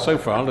doing well so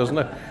far. There's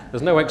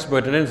no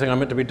expert in anything I'm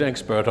meant to be an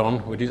expert on,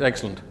 which is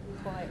excellent.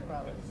 Quiet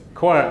growers.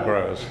 Quiet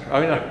growers. I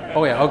mean,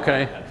 oh yeah,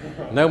 okay.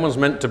 No one's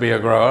meant to be a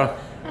grower.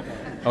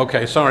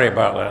 Okay, sorry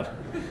about that.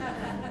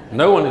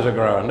 No one is a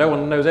grower. No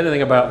one knows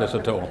anything about this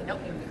at all. Nope.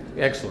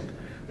 Excellent.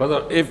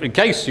 But if, in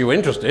case you're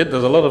interested,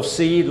 there's a lot of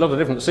seed, a lot of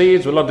different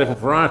seeds, with a lot of different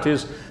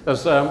varieties.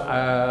 There's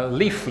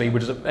Leafly,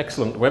 which is an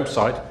excellent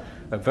website,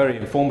 a very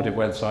informative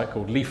website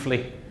called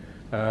Leafly,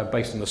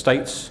 based in the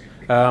States.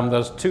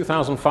 There's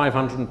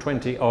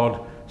 2,520 odd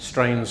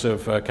strains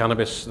of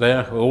cannabis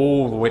there,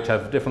 all of which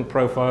have different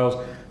profiles,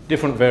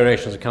 different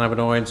variations of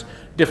cannabinoids,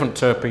 different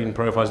terpene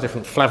profiles,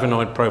 different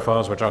flavonoid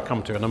profiles, which I'll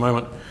come to in a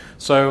moment.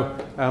 So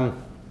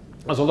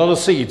there's a lot of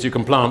seeds you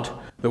can plant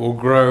that will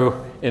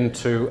grow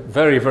into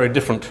very, very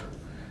different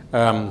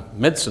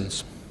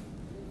medicines.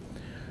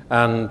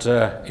 And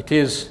it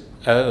is,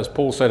 as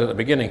Paul said at the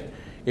beginning,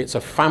 it's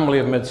a family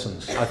of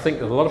medicines. I think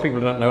there's a lot of people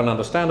who don't know and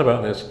understand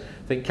about this.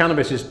 Think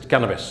cannabis is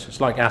cannabis.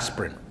 It's like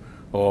aspirin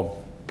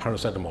or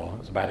paracetamol.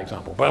 That's a bad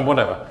example, but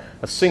whatever.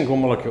 A single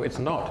molecule. It's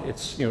not.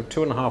 It's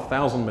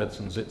 2,500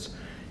 medicines.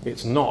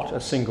 It's not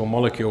a single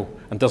molecule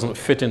and doesn't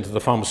fit into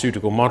the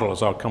pharmaceutical model,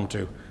 as I'll come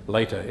to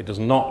later. It does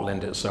not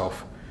lend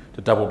itself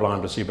to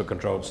double-blind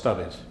placebo-controlled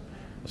studies.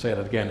 I'll say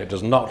that again. It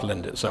does not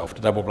lend itself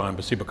to double-blind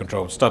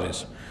placebo-controlled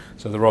studies.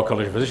 So the Royal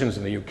College of Physicians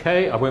in the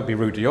UK, I won't be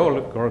rude to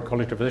your Royal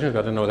College of Physicians,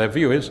 I don't know what their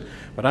view is,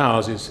 but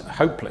ours is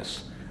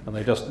hopeless. And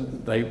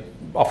they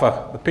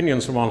offer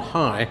opinions from on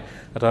high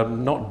that are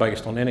not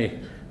based on any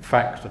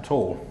fact at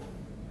all.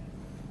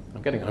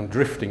 I'm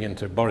drifting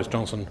into Boris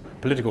Johnson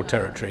political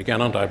territory again,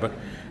 aren't I? But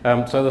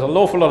so there's an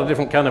awful lot of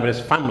different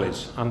cannabis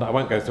families, and I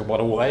won't go through what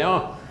all they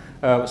are.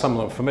 Some of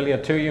them are familiar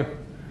to you.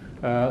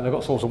 They've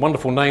got sorts of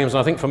wonderful names.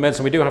 And I think for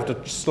medicine, we do have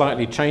to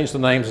slightly change the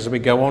names as we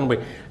go on.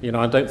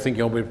 I don't think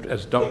you'll be,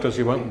 as doctors,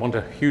 you won't want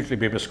to hugely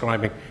be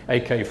prescribing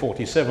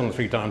AK-47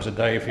 3 times a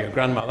day for your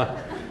grandmother,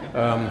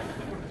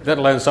 let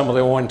alone some of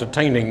the more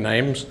entertaining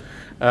names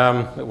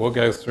that we'll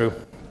go through.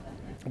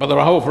 But there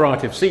are a whole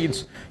variety of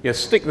seeds. You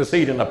stick the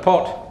seed in a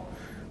pot.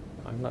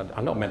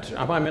 I'm not meant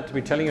to, am I meant to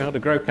be telling you how to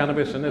grow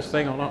cannabis in this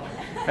thing or not?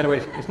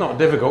 Anyway, it's not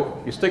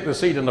difficult. You stick the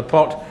seed in the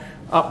pot,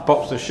 up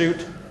pops the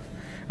shoot,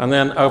 and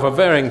then over a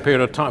varying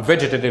period of time,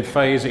 vegetative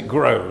phase, it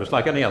grows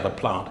like any other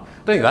plant. I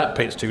don't think that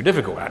bit's too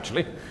difficult,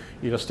 actually.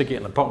 You just stick it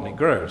in the pot and it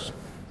grows.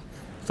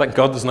 Thank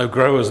God there's no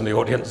growers in the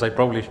audience. They'd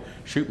probably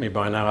shoot me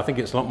by now. I think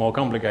it's a lot more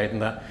complicated than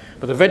that.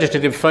 But the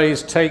vegetative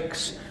phase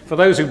takes, for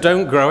those who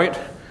don't grow it,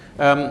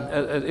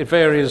 it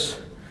varies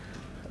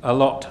a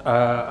lot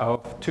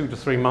of 2 to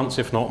 3 months,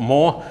 if not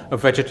more,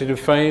 of vegetative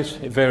phase.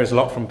 It varies a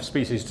lot from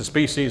species to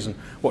species and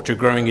what you're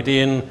growing it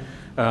in,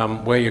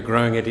 where you're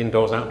growing it,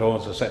 indoors,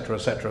 outdoors, etc.,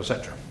 etc.,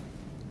 etc.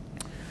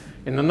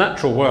 In the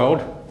natural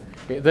world,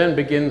 it then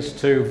begins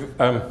to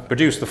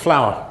produce the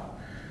flower.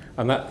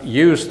 And they're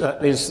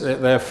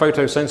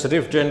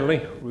photosensitive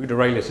generally.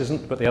 Ruderalis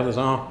isn't, but the others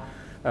are,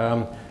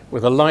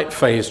 with a light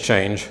phase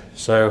change.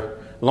 So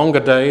longer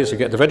days, you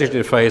get the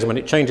vegetative phase, and when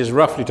it changes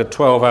roughly to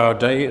 12-hour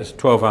day, it's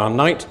 12-hour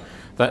night,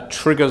 that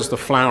triggers the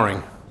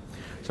flowering.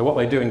 So what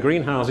they do in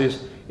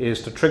greenhouses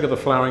is to trigger the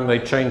flowering, they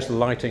change the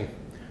lighting.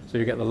 So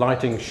you get the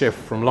lighting shift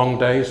from long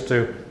days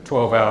to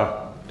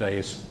 12-hour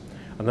days,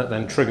 and that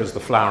then triggers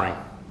the flowering.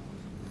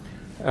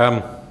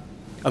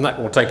 And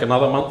that will take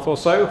another month or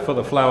so for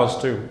the flowers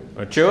to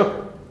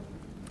mature.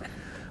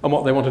 And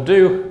what they want to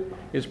do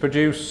is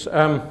reduce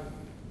the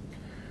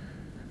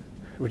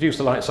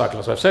light cycle,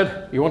 as I've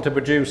said. You want to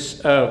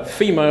produce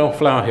female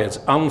flower heads,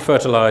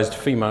 unfertilized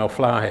female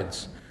flower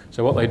heads.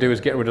 So what they do is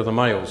get rid of the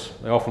males.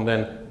 They often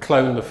then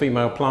clone the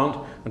female plant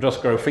and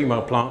just grow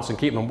female plants and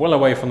keep them well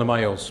away from the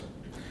males.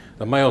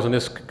 The males in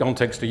this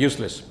context are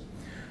useless.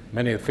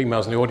 Many of the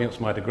females in the audience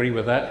might agree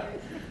with that.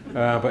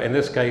 But in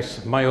this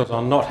case, males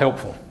are not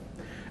helpful.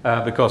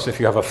 Because if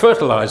you have a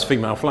fertilized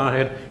female flower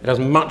head, it has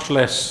much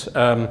less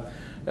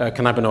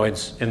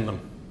cannabinoids in them.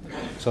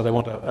 So they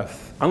want an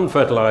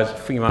unfertilized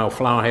female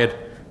flower head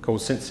called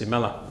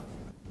Sinsemilla.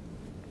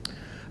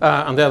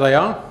 And there they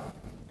are.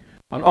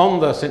 And on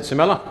the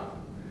Sinsemilla,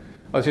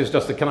 this is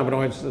just the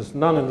cannabinoids. There's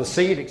none in the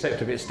seed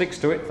except if it sticks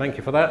to it. Thank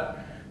you for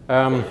that.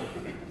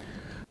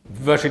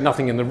 Virtually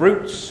nothing in the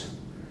roots.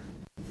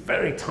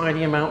 Very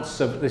tiny amounts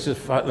of, this is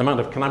the amount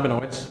of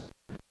cannabinoids.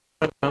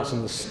 Amounts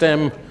in the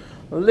stem.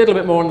 A little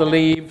bit more in the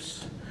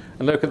leaves.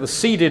 And look at the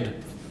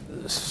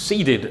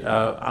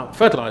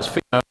fertilized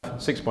female,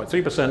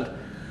 6.3%.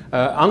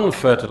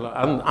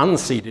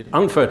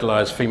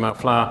 Unfertilized female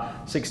flower,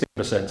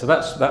 16%. So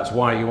that's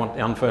why you want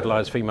the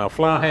unfertilized female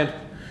flower head,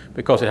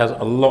 because it has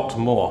a lot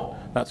more.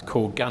 That's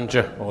called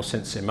ganja or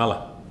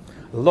Sinsemilla.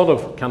 A lot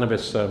of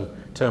cannabis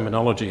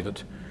terminology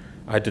that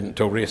I didn't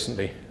till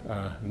recently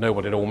know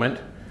what it all meant.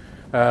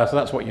 So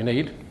that's what you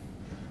need.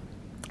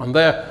 And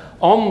there,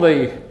 on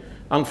the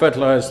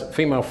unfertilized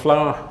female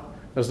flower,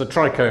 there's the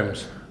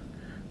trichomes.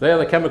 They're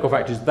the chemical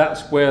factories.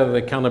 That's where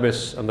the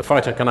cannabis and the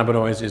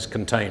phytocannabinoids is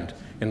contained,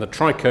 in the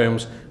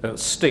trichomes that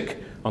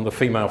stick on the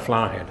female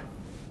flower head.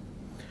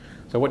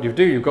 So what you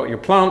do, you've got your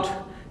plant,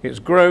 it's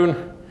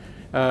grown,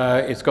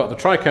 it's got the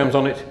trichomes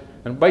on it,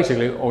 and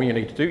basically all you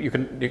need to do,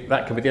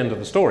 that can be the end of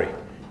the story.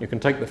 You can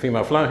take the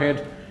female flower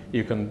head,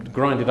 you can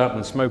grind it up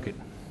and smoke it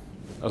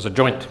as a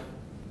joint.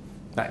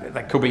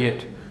 That could be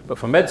it. But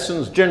for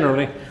medicines,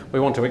 generally, we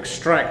want to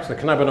extract the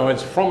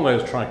cannabinoids from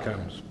those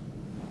trichomes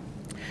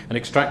and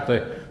extract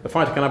the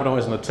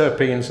phytocannabinoids and the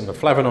terpenes and the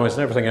flavonoids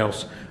and everything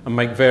else and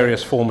make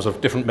various forms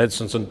of different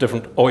medicines and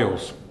different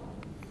oils.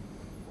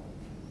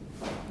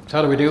 So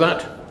how do we do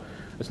that?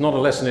 It's not a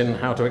lesson in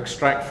how to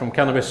extract from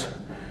cannabis,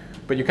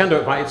 but you can do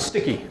it by, it's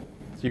sticky.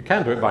 So you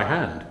can do it by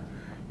hand.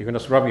 You can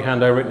just rub your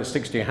hand over it and it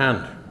sticks to your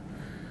hand.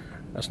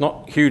 That's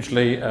not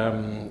hugely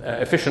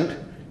efficient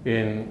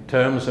in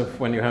terms of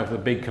when you have the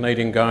big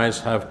Canadian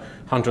guys have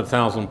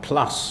 100,000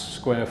 plus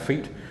square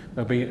feet.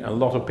 There'll be a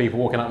lot of people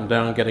walking up and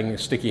down getting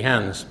sticky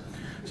hands.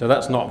 So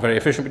that's not very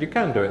efficient, but you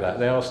can do it that.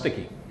 They are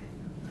sticky.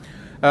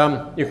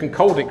 You can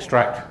cold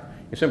extract.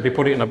 You simply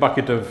put it in a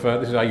bucket of,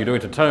 this is how you do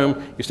it at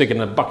home, you stick it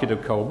in a bucket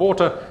of cold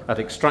water, that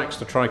extracts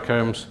the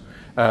trichomes,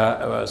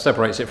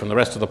 separates it from the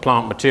rest of the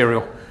plant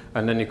material,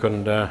 and then you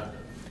can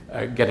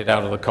get it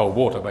out of the cold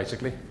water,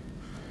 basically.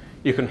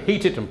 You can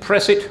heat it and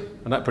press it,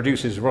 and that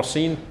produces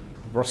rosine.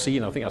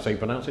 Rosine, I think that's how you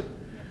pronounce it.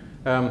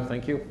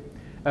 Thank you.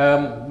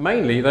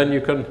 Mainly, then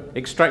you can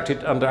extract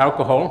it under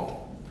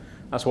alcohol.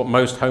 That's what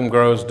most home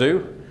growers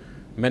do.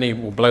 Many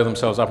will blow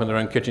themselves up in their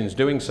own kitchens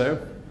doing so.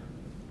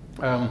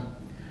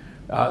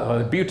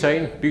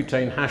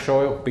 Butane hash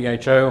oil,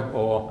 BHO,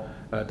 or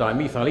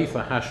dimethyl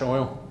ether hash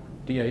oil,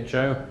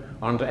 DHO,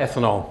 under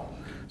ethanol.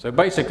 So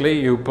basically,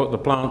 you put the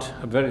plant,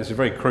 it's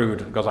very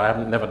crude because I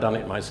haven't never done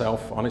it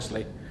myself,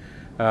 honestly.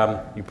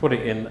 You put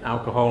it in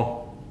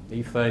alcohol,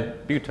 ethane,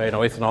 butane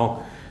or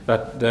ethanol,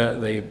 that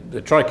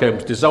the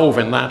trichomes dissolve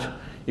in that.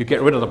 you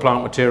get rid of the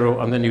plant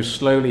material, and then you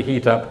slowly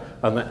heat up,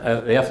 and the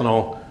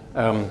ethanol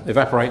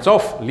evaporates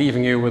off,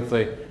 leaving you with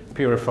the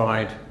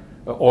purified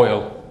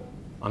oil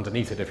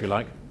underneath it, if you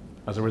like,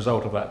 as a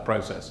result of that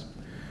process.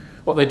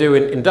 What they do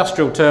in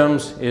industrial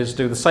terms is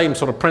do the same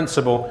sort of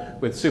principle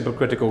with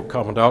supercritical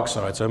carbon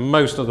dioxide. So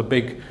most of the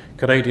big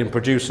Canadian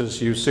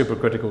producers use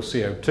supercritical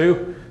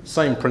CO2,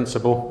 same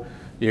principle.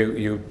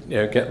 You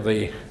get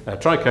the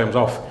trichomes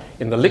off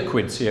in the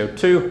liquid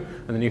CO2,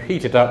 and then you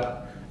heat it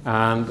up,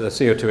 and the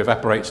CO2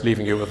 evaporates,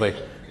 leaving you with the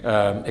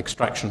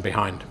extraction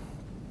behind.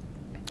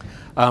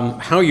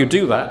 How you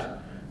do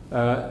that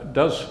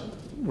does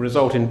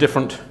result in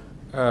different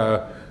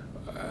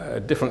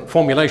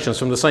formulations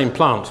from the same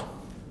plant.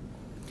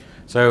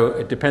 So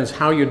it depends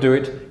how you do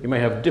it. You may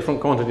have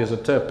different quantities of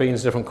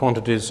terpenes, different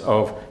quantities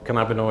of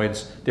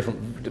cannabinoids, different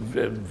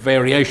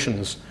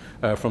variations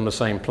from the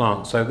same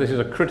plant. So this is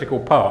a critical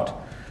part.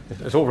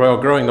 It's all very well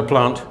growing the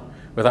plant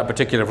with that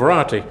particular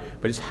variety,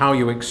 but it's how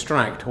you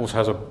extract also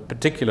has a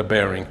particular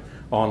bearing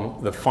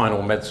on the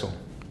final medicine.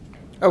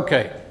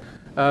 Okay,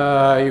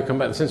 you come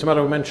back to the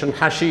Cincinnati. We mentioned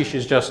hashish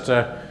is just,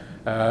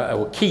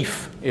 or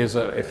keef is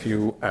if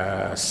you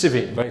sieve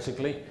it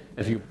basically.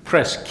 If you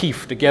press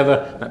keef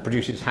together, that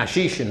produces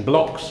hashish in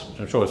blocks,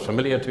 which I'm sure is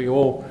familiar to you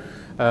all.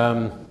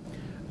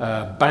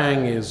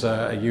 Bang is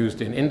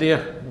used in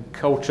India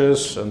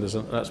cultures, and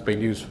that's been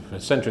used for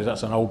centuries.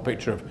 That's an old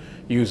picture of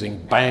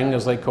using bang,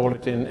 as they call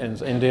it in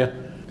India.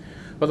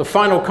 But the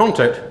final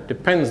content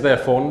depends,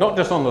 therefore, not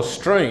just on the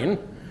strain,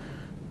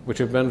 which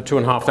have been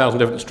 2,500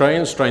 different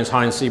strains. Strains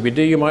high in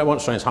CBD you might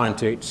want, strains high in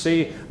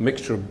THC, a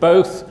mixture of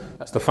both.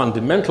 That's the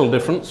fundamental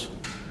difference.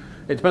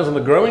 It depends on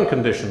the growing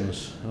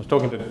conditions. I was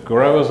talking to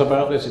growers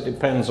about this. It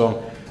depends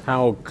on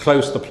how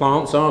close the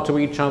plants are to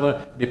each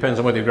other. It depends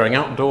on whether you're growing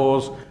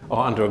outdoors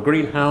or under a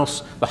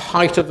greenhouse. The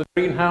height of the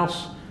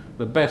greenhouse.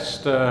 The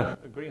best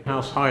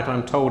greenhouse height,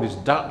 I'm told, is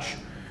Dutch,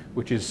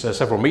 which is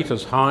several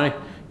meters high.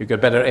 You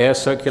get better air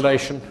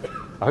circulation.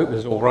 I hope this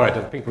is all right.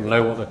 If people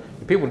know what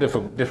if people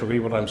disagree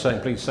with what I'm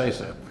saying, please say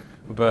so.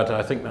 But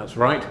I think that's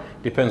right.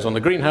 It depends on the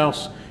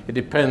greenhouse. It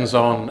depends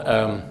on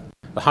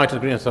the height of the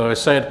greenhouse, as I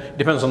said. It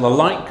depends on the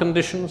light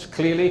conditions,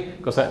 clearly,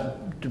 because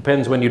that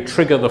depends when you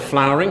trigger the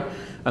flowering.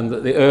 And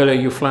the earlier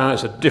you flower,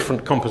 it's a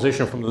different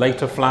composition from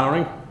later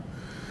flowering.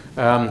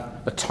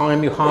 The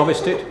time you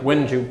harvest it,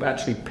 when do you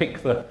actually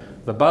pick the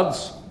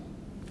buds,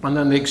 and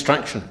then the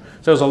extraction.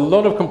 So there's a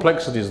lot of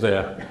complexities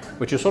there,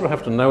 which you sort of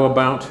have to know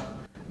about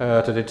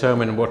to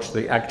determine what's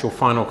the actual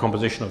final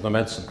composition of the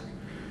medicine.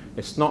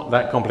 It's not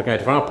that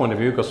complicated from our point of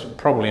view, because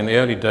probably in the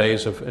early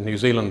days of New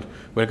Zealand,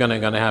 we're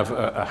going to have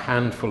a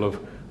handful of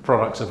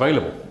products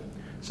available.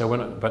 So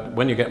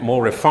when you get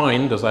more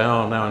refined, as they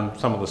are now in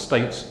some of the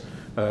states,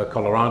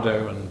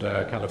 Colorado and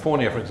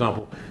California, for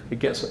example, you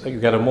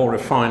get a more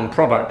refined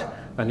product,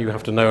 and you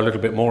have to know a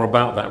little bit more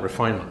about that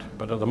refinement.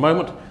 But at the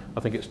moment, I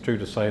think it's true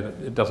to say that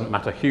it doesn't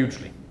matter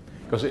hugely,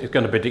 because it's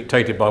going to be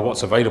dictated by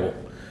what's available.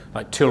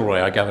 Like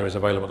Tilray, I gather, is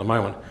available at the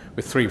moment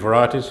with 3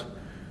 varieties,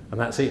 and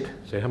that's it.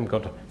 So you haven't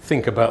got to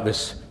think about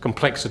this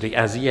complexity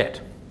as yet.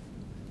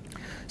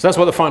 So that's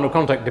what the final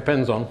contact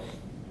depends on.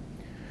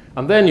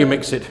 And then you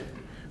mix it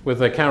with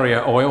the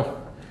carrier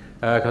oil,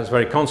 because it's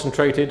very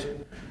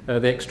concentrated,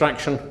 the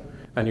extraction,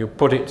 and you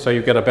put it so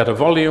you get a better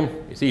volume,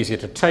 it's easier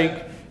to take,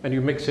 and you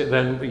mix it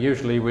then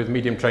usually with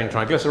medium chain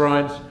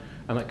triglycerides,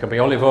 and that can be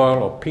olive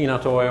oil or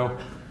peanut oil,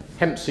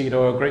 hemp seed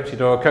oil,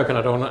 grapeseed oil,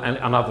 coconut oil,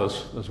 and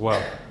others as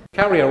well.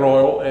 Carrier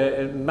oil,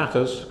 it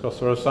matters, because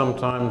there are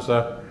sometimes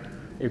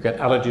you get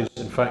allergies,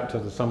 in fact,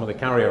 to some of the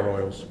carrier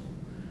oils.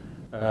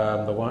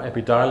 The one,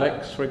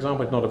 Epidiolex, for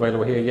example, is not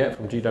available here yet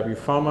from GW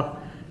Pharma,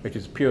 which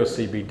is pure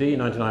CBD,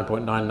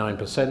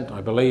 99.99%,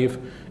 I believe,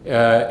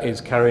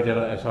 is carried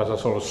as a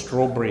sort of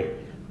strawberry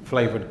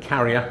flavored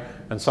carrier,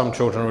 and some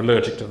children are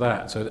allergic to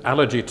that. So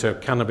allergy to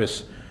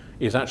cannabis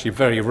is actually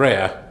very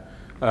rare,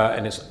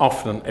 and it's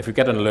often, if you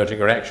get an allergic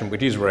reaction,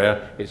 which is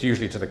rare, it's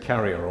usually to the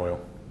carrier oil.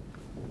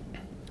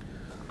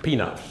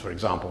 Peanuts, for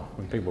example,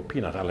 when people have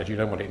peanut allergy, you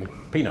don't want it in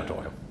peanut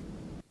oil.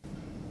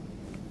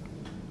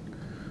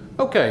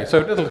 Okay, so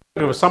a little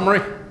bit of a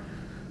summary.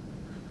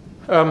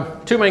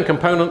 2 main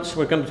components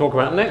we're going to talk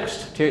about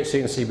next,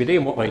 THC and CBD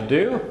and what they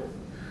do.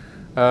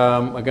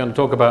 We're going to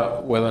talk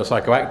about whether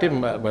they're psychoactive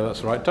and whether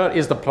that's the right term.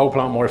 Is the whole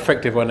plant more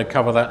effective? We're going to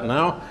cover that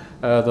now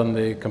than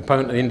the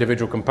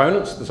individual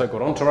components, the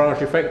so-called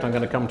entourage effect I'm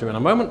going to come to in a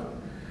moment.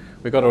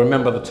 We've got to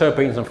remember the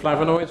terpenes and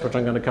flavonoids, which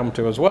I'm going to come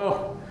to as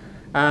well.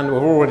 And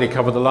we've already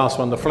covered the last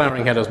one. The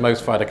flowering head has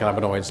most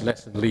phytocannabinoids,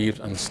 less in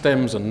leaves and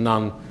stems, and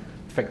none,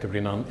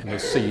 effectively none, in the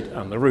seed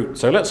and the root.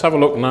 So let's have a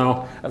look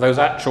now at those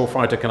actual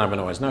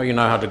phytocannabinoids. Now you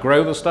know how to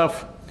grow the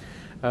stuff.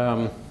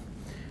 We're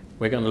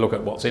going to look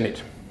at what's in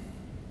it.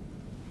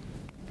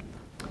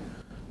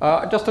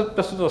 Just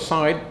as an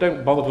aside,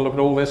 don't bother to look at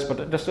all this,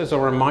 but just as a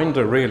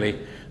reminder, really,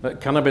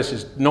 that cannabis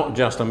is not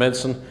just a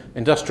medicine.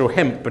 Industrial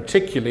hemp,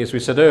 particularly, as we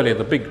said earlier,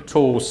 the big,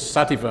 tall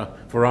sativa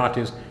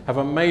varieties have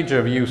a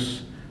major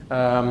use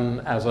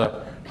as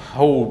a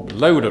whole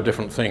load of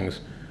different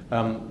things.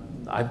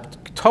 I'm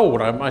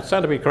told, I might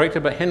sound to be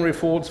corrected, but Henry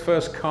Ford's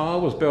first car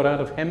was built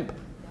out of hemp.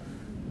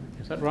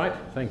 Is that right?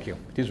 Thank you.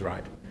 It is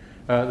right.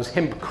 There's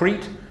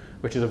hempcrete,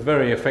 which is a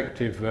very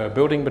effective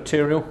building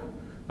material.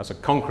 That's a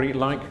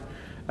concrete-like.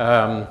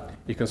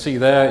 You can see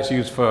there it's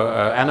used for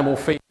animal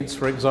feeds,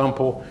 for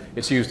example.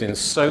 It's used in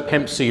soap.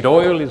 Hemp seed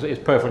oil is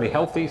perfectly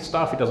healthy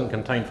stuff. It doesn't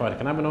contain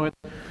phytocannabinoids,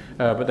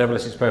 but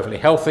nevertheless it's perfectly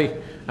healthy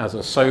as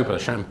a soap, a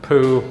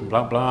shampoo,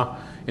 blah, blah.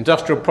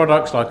 Industrial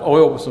products like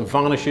oils and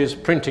varnishes,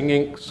 printing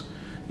inks.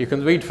 You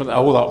can read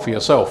all that for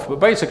yourself. But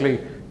basically,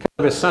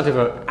 Cannabis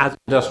sativa as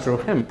industrial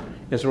hemp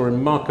is a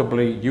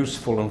remarkably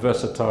useful and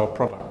versatile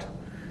product.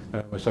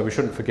 So we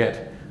shouldn't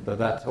forget that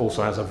that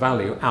also has a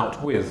value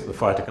out with the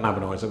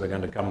phytocannabinoids that we're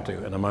going to come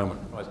to in a moment.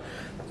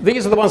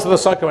 These are the ones that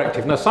are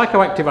psychoactive. Now,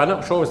 psychoactive, I'm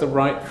not sure is the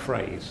right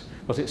phrase,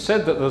 because it's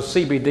said that the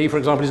CBD, for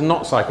example, is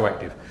not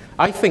psychoactive.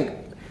 I think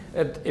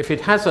if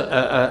it has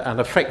an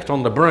effect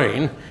on the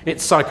brain,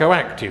 it's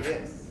psychoactive.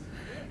 Yes.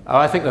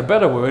 I think the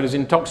better word is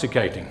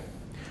intoxicating.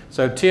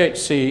 So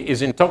THC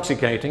is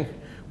intoxicating,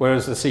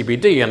 whereas the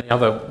CBD and the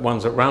other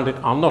ones around it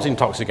are not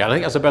intoxicating. I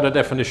think that's a better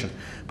definition.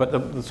 But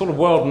the sort of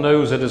world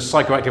knows it as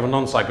psychoactive and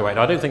non-psychoactive.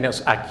 I don't think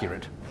that's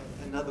accurate.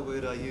 Another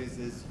word I use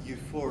is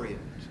euphoriant.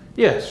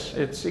 Yes,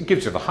 it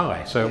gives you the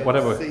high, so Yeah,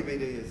 whatever.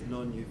 CBD is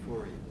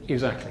non-euphoriant.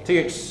 Exactly.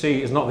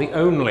 THC is not the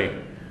only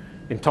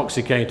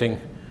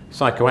intoxicating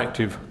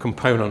psychoactive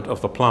component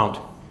of the plant.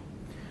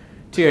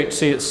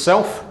 THC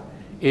itself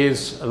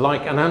is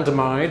like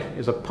anandamide,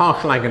 is a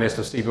partial agonist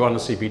of CB1 and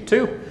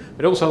CB2,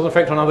 but it also has an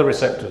effect on other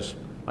receptors,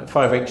 like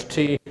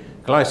 5-HT,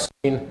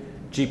 glycine,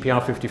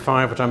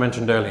 GPR55, which I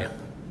mentioned earlier.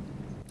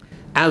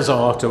 As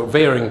are, to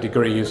varying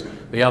degrees,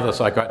 the other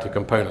psychoactive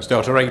components.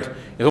 Delta 8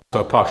 is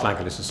also a partial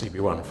agonist of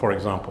CB1, for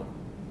example.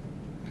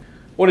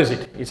 What is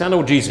it? It's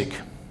analgesic.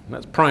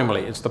 That's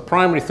primarily. It's the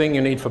primary thing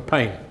you need for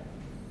pain.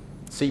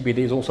 CBD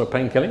is also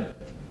pain-killing.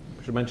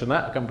 I should mention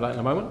that. I'll come to that in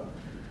a moment.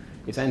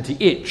 It's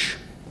anti-itch.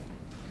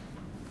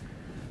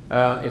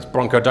 It's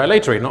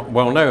bronchodilatory, not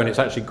well known. It's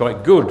actually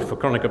quite good for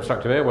chronic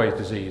obstructive airways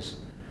disease.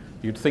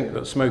 You'd think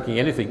that smoking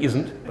anything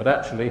isn't, but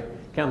actually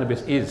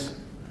cannabis is.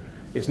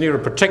 It's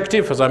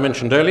neuroprotective, as I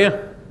mentioned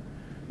earlier.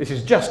 This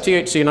is just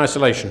THC in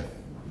isolation.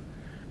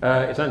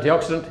 It's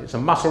antioxidant, it's a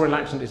muscle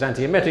relaxant, it's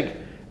antiemetic.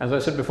 As I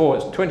said before,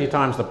 it's 20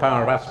 times the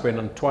power of aspirin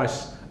and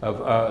twice of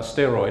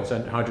steroids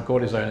and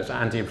hydrocortisone. It's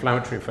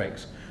anti-inflammatory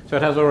effects. So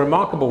it has a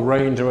remarkable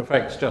range of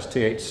effects, just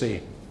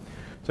THC.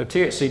 So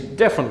THC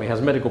definitely has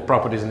medical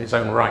properties in its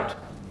own right.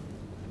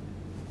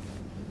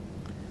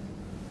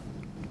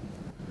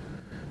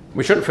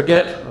 We shouldn't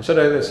forget, I said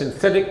earlier,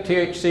 synthetic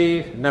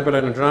THC, nebular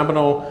and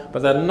dronabinol,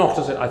 but they're not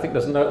as, I think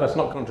that's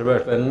not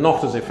controversial, they're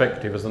not as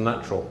effective as the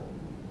natural.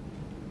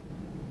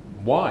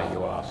 Why,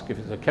 you ask? If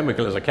it's a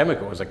chemical, it's a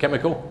chemical. It's a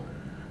chemical.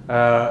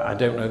 I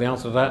don't know the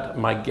answer to that.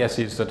 My guess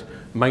is that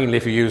mainly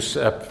if you use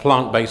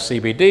plant-based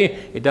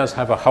CBD, it does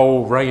have a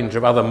whole range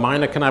of other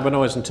minor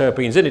cannabinoids and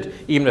terpenes in it,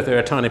 even if they're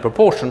a tiny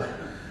proportion,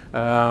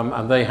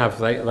 and they have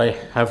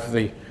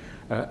the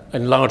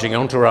enlarging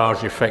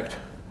entourage effect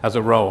as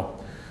a role.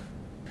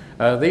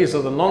 These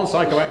are the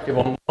non-psychoactive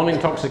or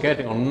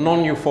non-intoxicating or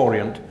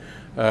non-euphoriant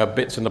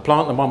bits in the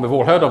plant. The one we've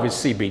all heard of is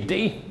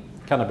CBD,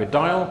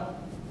 cannabidiol.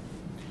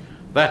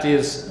 That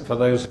is, for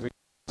those of you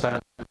who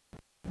understand,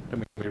 don't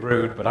mean to be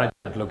rude, but I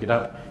didn't look it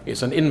up.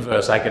 It's an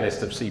inverse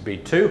agonist of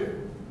CB2,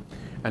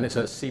 and it's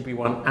a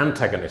CB1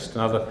 antagonist.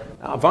 Now, the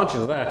advantage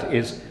of that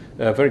is,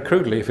 very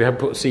crudely, if you have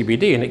put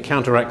CBD in, it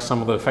counteracts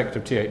some of the effect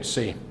of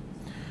THC.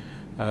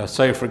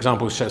 So, for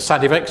example,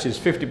 Sativex is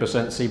 50%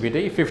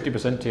 CBD,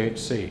 50%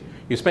 THC.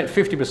 You spent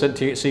 50%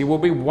 THC will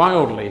be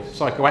wildly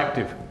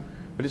psychoactive,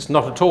 but it's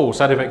not at all.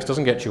 Sativex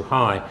doesn't get you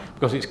high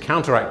because it's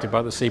counteracted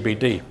by the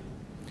CBD.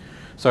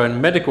 So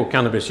in medical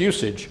cannabis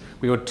usage,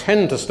 we would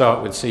tend to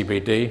start with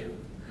CBD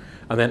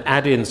and then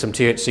add in some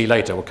THC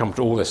later. We'll come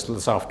to all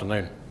this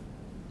afternoon.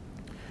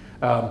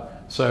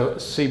 So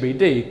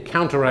CBD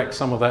counteracts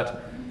some of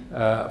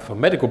that, for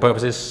medical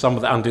purposes, some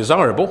of the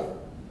undesirable,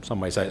 some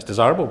may say it's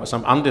desirable, but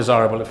some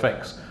undesirable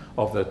effects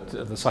of the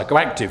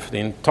psychoactive, the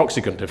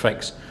intoxicant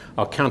effects,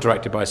 are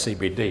counteracted by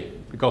CBD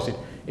because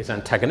it's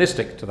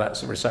antagonistic to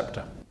that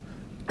receptor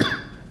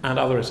and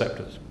other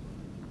receptors.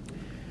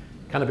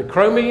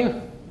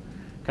 Cannabichromene,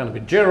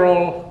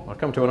 cannabigerol, I'll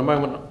come to in a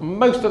moment.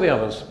 Most of the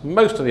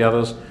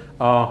others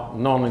are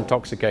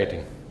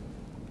non-intoxicating.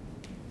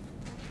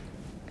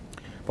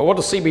 But what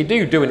does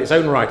CBD do in its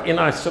own right, in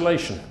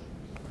isolation?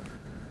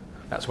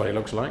 That's what it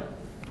looks like.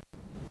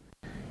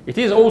 It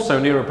is also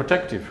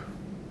neuroprotective.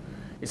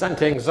 It's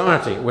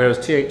anti-anxiety, whereas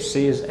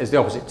THC is the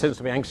opposite. It tends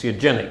to be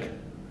anxiogenic.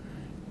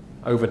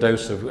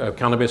 Overdose of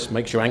cannabis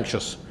makes you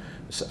anxious.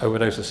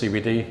 Overdose of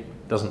CBD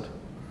doesn't.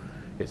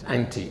 It's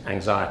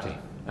anti-anxiety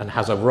and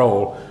has a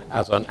role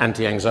as an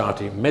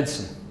anti-anxiety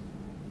medicine.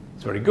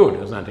 It's very good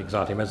as an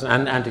anti-anxiety medicine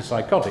and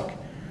antipsychotic,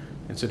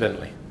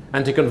 incidentally.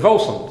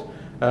 Anticonvulsant,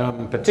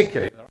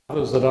 particularly. There are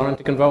others that are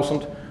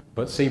anticonvulsant,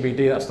 but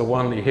CBD, that's the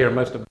one you hear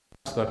most of.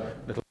 The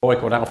little boy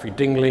called Alfie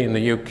Dingley in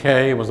the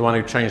UK was the one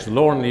who changed the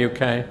law in the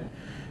UK.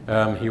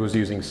 he was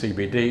using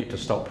CBD to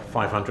stop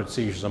 500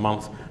 seizures a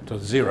month to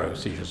 0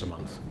 seizures a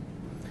month.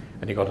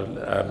 And he got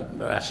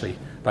actually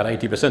about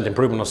 80%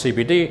 improvement on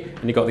CBD,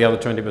 and he got the other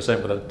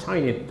 20% with a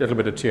tiny little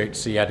bit of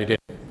THC added in.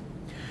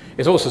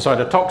 It's also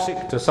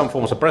cytotoxic to some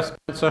forms of breast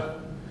cancer.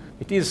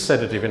 It is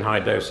sedative in high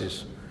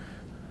doses.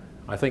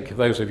 I think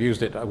those who've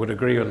used it would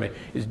agree with me.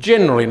 It's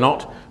generally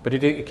not, but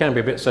it can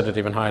be a bit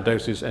sedative in higher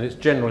doses, and it's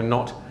generally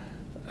not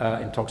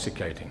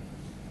intoxicating.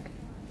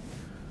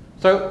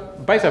 So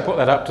basically I put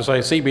that up to say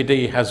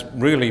CBD has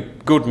really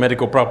good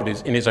medical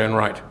properties in its own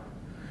right.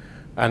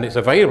 And it's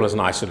available as an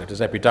isolate,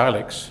 as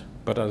Epidiolex,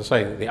 but as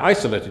I say, the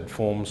isolated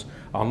forms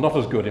are not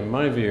as good in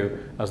my view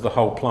as the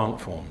whole plant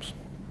forms.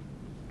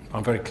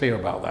 I'm very clear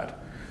about that.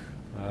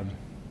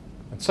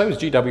 And so is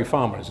GW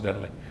Pharma,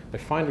 incidentally. They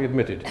finally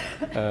admitted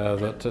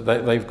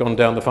that they've gone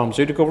down the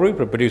pharmaceutical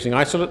route of producing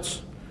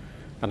isolates,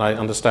 and I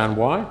understand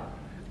why,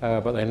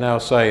 but they now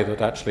say that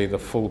actually the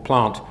full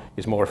plant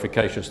is more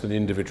efficacious than the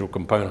individual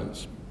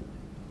components.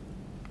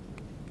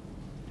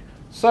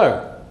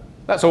 So,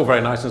 that's all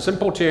very nice and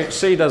simple.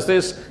 THC does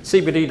this,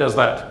 CBD does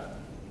that.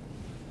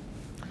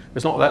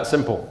 It's not that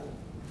simple.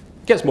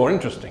 It gets more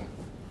interesting.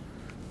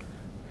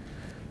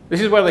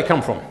 This is where they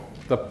come from.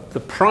 The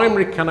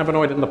primary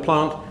cannabinoid in the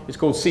plant is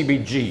called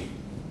CBG.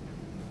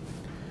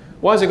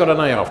 Why has it got an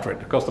A after it?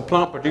 Because the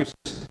plant produces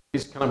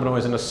these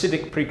cannabinoids in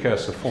acidic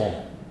precursor form,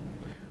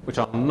 which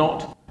are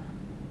not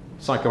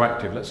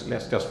psychoactive.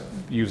 Let's just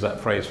use that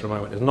phrase for a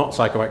moment. It's not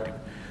psychoactive.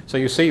 So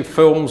you see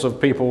films of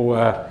people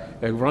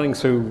running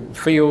through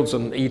fields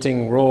and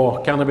eating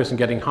raw cannabis and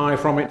getting high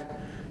from it.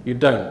 You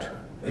don't.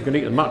 You can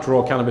eat as much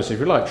raw cannabis as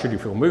you like, should you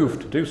feel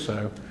moved to do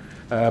so,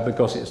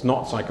 because it's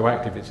not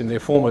psychoactive. It's in the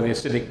form of the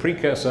acidic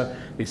precursor.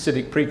 The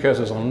acidic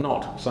precursors are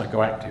not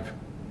psychoactive.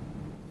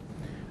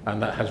 And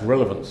that has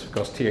relevance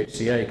because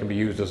THCA can be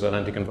used as an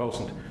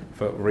anticonvulsant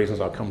for reasons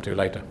I'll come to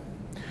later.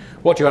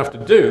 What you have to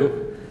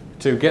do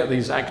to get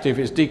these active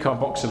is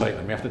decarboxylate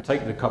them. You have to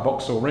take the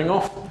carboxyl ring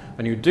off,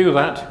 and you do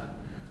that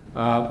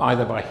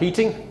either by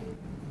heating.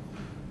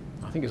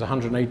 I think it's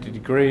 180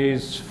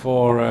 degrees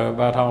for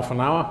about half an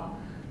hour.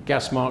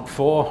 Gas mark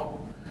 4.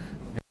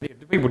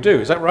 People do,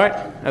 is that right?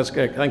 That's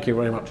good. Thank you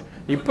very much.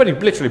 You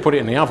literally put it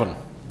in the oven.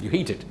 You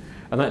heat it,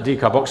 and that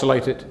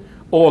decarboxylates it.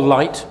 Or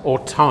light, or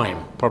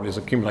time, probably is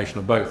an accumulation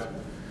of both.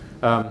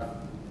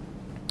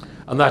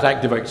 And that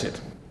activates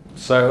it.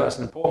 So that's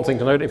an important thing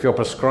to note if you're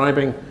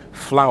prescribing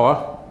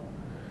flower,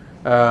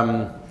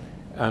 and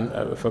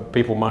for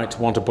people might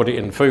want to put it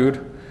in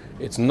food,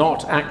 it's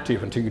not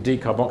active until you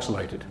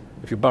decarboxylate it.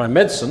 If you buy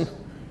medicine,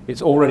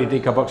 it's already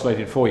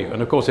decarboxylated for you.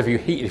 And of course, if you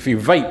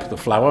vape the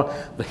flower,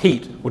 the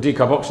heat will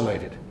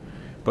decarboxylate it.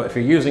 But if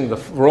you're using the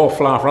raw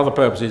flower for other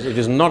purposes, it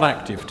is not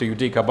active till you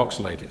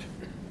decarboxylate it.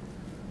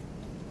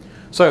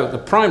 So the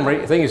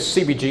primary thing is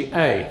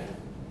CBGA,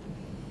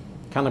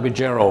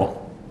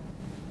 cannabigerol,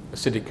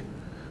 acidic.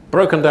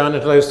 Broken down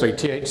into those three: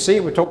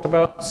 THC we talked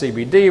about,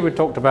 CBD we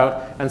talked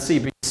about, and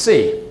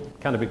CBC,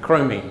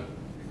 cannabichromine,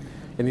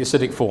 in the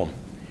acidic form.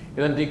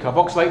 You then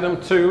decarboxylate them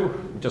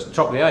to, just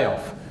chop the A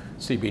off,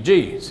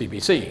 CBG,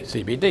 CBC,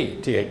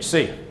 CBD,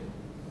 THC.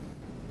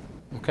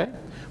 Okay?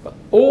 But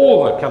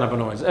all the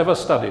cannabinoids ever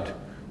studied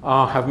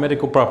have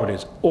medical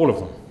properties, all of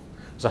them.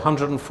 There's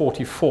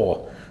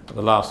 144 at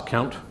the last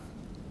count.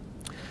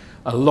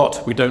 A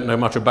lot we don't know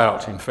much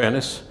about, in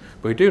fairness,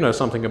 but we do know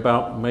something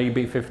about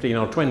maybe 15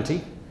 or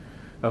 20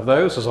 of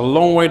those. There's a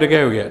long way to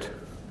go yet.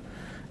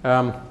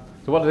 So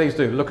what do these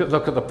do? Look at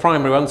the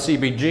primary one,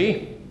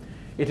 CBG.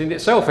 It in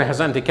itself has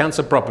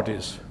anti-cancer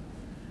properties.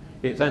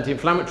 It's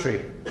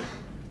anti-inflammatory.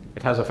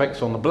 It has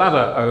effects on the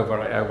bladder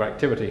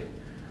overactivity.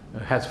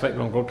 It has effects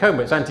on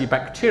glaucoma. It's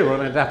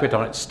antibacterial and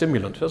appetite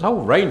stimulant. There's a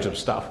whole range of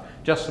stuff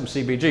just from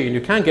CBG, and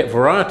you can get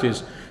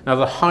varieties. Now,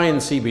 they're high in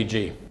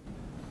CBG.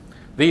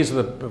 These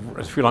are the,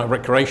 if you like,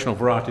 recreational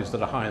varieties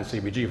that are high in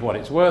CBG for what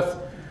it's worth.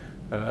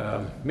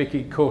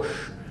 Mickey, Kush,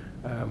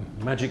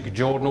 Magic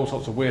Jordan, all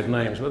sorts of weird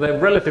names, but they're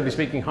relatively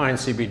speaking high in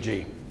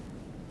CBG.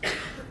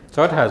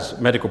 So it has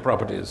medical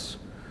properties.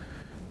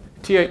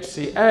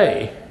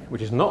 THCA,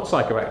 which is not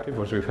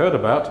psychoactive, as we've heard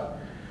about,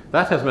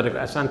 that has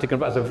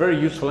as a very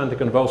useful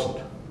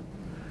anticonvulsant.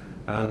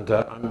 And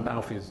I'm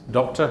Alfie's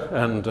doctor,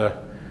 and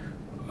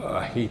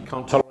he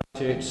can't tolerate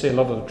THC. A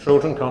lot of the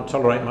children can't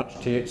tolerate much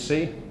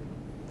THC.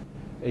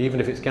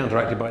 Even if it's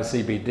counteracted by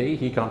CBD,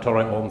 he can't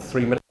tolerate more than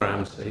 3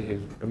 milligrams. He has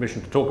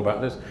permission to talk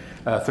about this,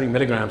 3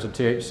 milligrams of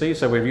THC.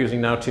 So we're using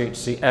now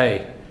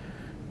THCA,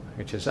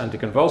 which is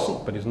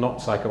anticonvulsant, but is not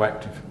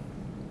psychoactive.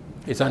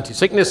 It's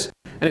anti-sickness,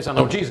 and it's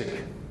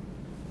analgesic.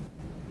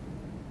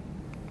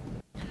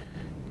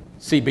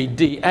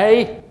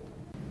 CBDA,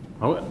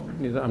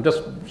 I'm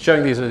just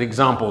showing these as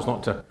examples,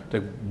 not to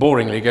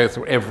boringly go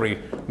through every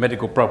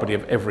medical property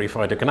of every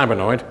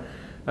phytocannabinoid.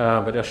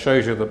 But it just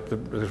shows you the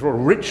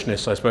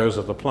richness, I suppose,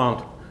 of the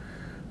plant.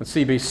 And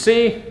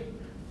CBC,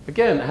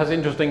 again, has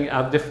interesting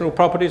additional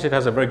properties. It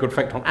has a very good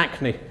effect on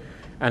acne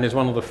and is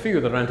one of the few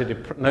that are known to be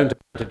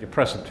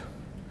antidepressant.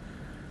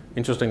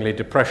 Interestingly,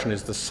 depression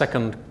is the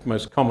second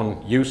most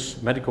common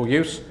use, medical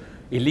use,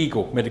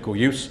 illegal medical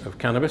use of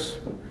cannabis,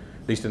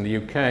 at least in the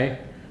UK,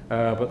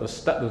 but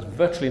there's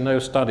virtually no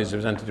studies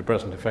of its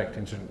antidepressant effect,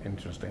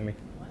 interestingly.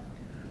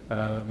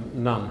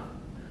 None,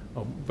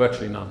 or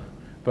virtually none.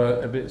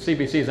 But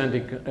CBC is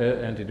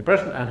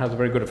antidepressant and has a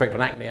very good effect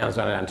on acne as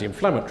an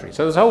anti-inflammatory.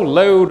 So there's a whole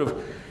load of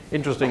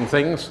interesting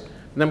things.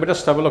 And then we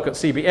just have a look at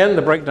CBN,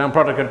 the breakdown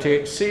product of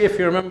THC, if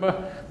you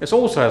remember. This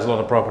also has a lot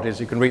of properties.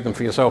 You can read them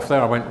for yourself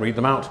there. I won't read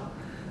them out.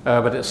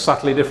 But it's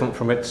subtly different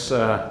from its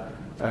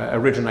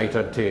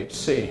originator,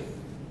 THC.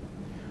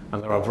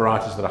 And there are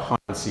varieties that are high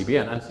in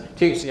CBN. And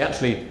THC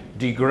actually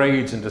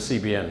degrades into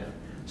CBN.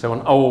 So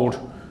an old,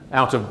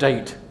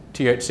 out-of-date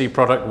THC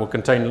product will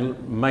contain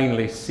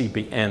mainly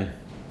CBN.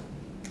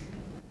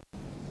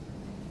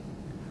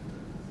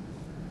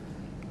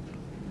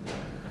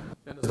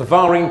 There's the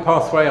Varine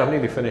pathway. I've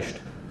nearly finished.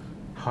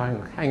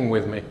 Hang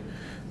with me.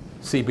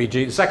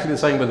 CBG. It's actually the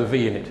same with a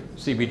V in it.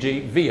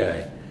 CBG,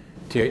 VA,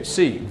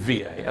 THC,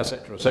 VA,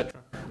 etc., etc.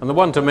 And the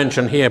one to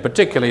mention here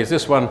particularly is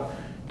this one,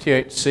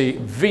 THC,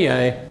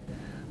 VA,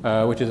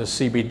 which is a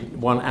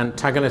CB1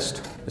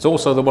 antagonist. It's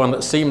also the one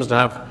that seems to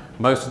have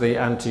most of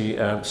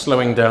the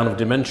slowing down of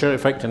dementia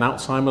effect in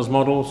Alzheimer's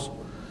models,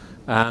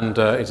 and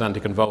is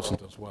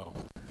anticonvulsant as well.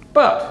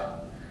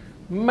 But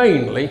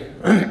mainly,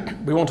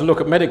 we want to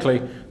look at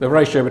medically the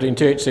ratio between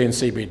THC and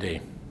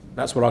CBD.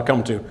 That's what I'll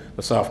come to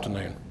this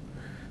afternoon.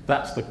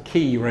 That's the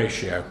key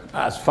ratio,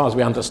 as far as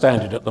we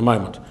understand it at the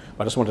moment.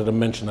 I just wanted to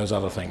mention those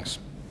other things.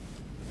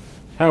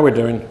 How are we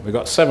doing? We've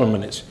got 7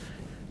 minutes.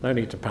 No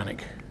need to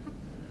panic.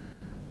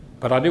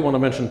 But I do want to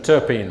mention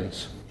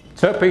terpenes.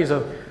 Terpenes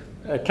are,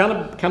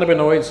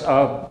 cannabinoids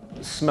are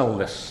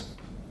smellless.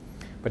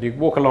 But you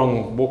walk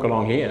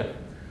along here,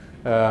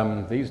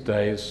 these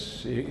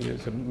days,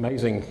 it's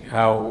amazing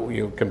how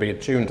you can be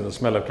attuned to the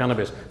smell of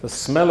cannabis. The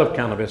smell of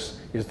cannabis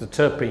is the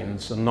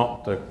terpenes and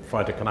not the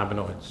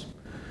phytocannabinoids.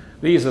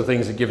 These are the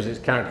things that gives its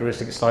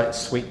characteristic slight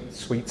sweet,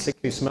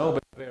 sickly smell,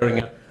 but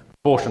varying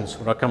proportions.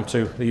 I'll come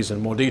to these in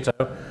more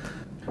detail.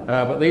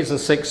 But these are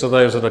 6 of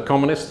those that are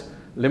commonest.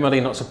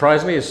 Limonene, not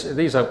surprisingly,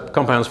 these are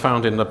compounds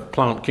found in the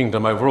plant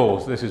kingdom overall.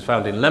 This is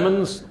found in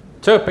lemons,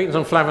 terpenes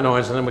and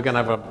flavonoids, and then we're going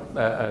to have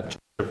a change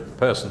of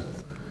person.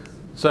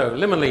 So,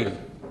 limonene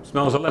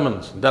smells of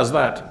lemons, does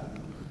that.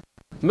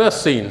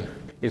 Myrcene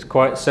is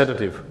quite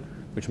sedative,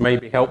 which may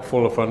be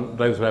helpful for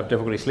those who have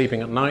difficulty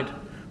sleeping at night.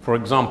 For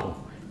example,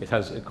 it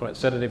has quite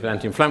sedative,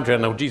 anti-inflammatory,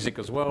 analgesic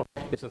as well.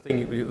 It's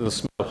the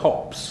smell of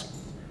hops.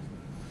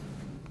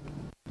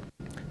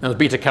 Now, the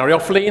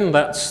beta-caryophyllene,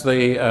 that's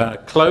the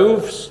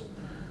cloves.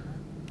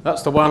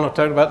 That's the one I've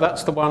told you about.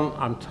 That's the one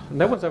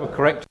no one's ever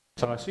corrected,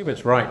 so I assume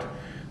it's right.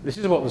 This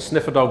is what the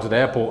sniffer dogs at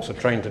airports are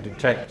trained to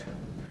detect,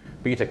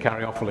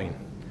 beta-caryophyllene.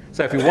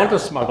 So if you want to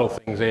smuggle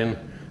things in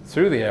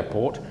through the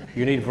airport,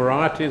 you need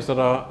varieties that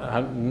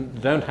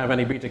don't have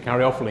any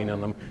beta-caryophyllene in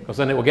them, because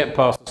then it will get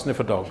past the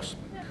sniffer dogs.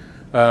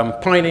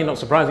 Pinene, not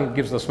surprising,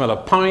 gives the smell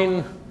of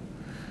pine.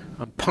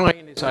 And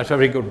pine is a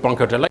very good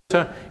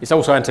bronchodilator. It's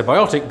also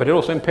antibiotic, but it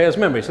also impairs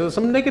memory. So there's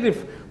some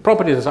negative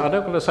properties. I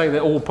don't want to say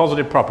they're all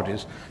positive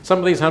properties. Some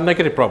of these have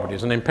negative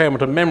properties, an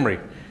impairment of memory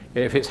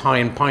if it's high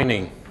in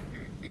pinene.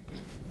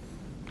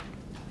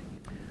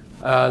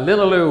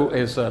 Linalool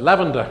is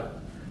lavender,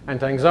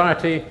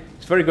 anti-anxiety.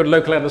 It's very good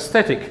local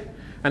anesthetic,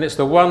 and it's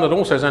the one that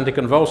also is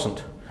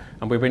anticonvulsant.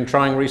 And we've been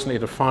trying recently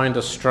to find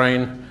a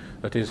strain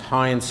that is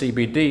high in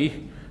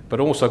CBD, but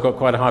also got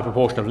quite a high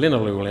proportion of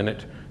linalool in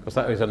it, because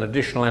that is an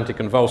additional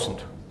anticonvulsant.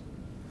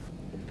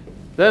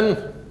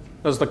 Then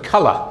there's the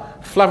colour.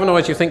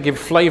 Flavonoids you think give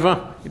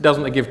flavour, it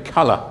doesn't, they give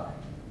colour.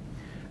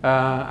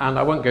 And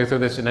I won't go through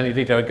this in any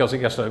detail because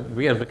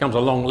it becomes a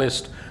long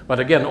list. But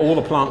again, all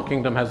the plant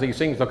kingdom has these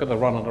things. Look at the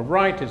one on the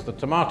right is the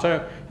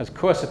tomato, has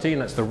quercetin,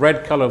 that's the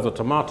red colour of the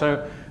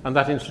tomato. And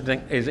that is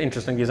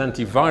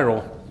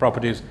antiviral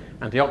properties,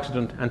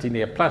 antioxidant,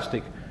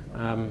 anti-neoplastic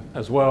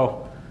as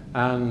well.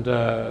 And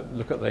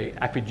look at the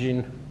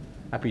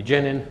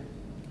apigenin.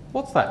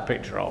 What's that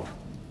picture of?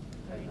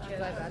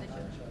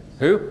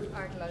 Who?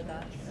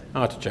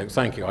 Artichoke,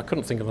 thank you. I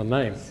couldn't think of the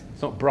name.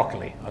 It's not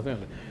broccoli. I think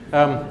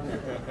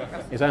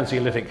it's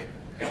anxiolytic,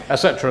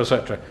 etc.,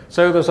 etc.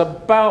 So there's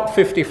about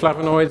 50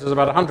 flavonoids, there's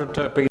about 100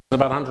 terpenes,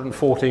 about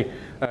 140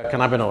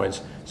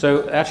 cannabinoids.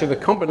 So actually the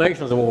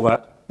combinations of all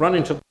that run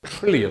into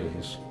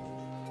trillions.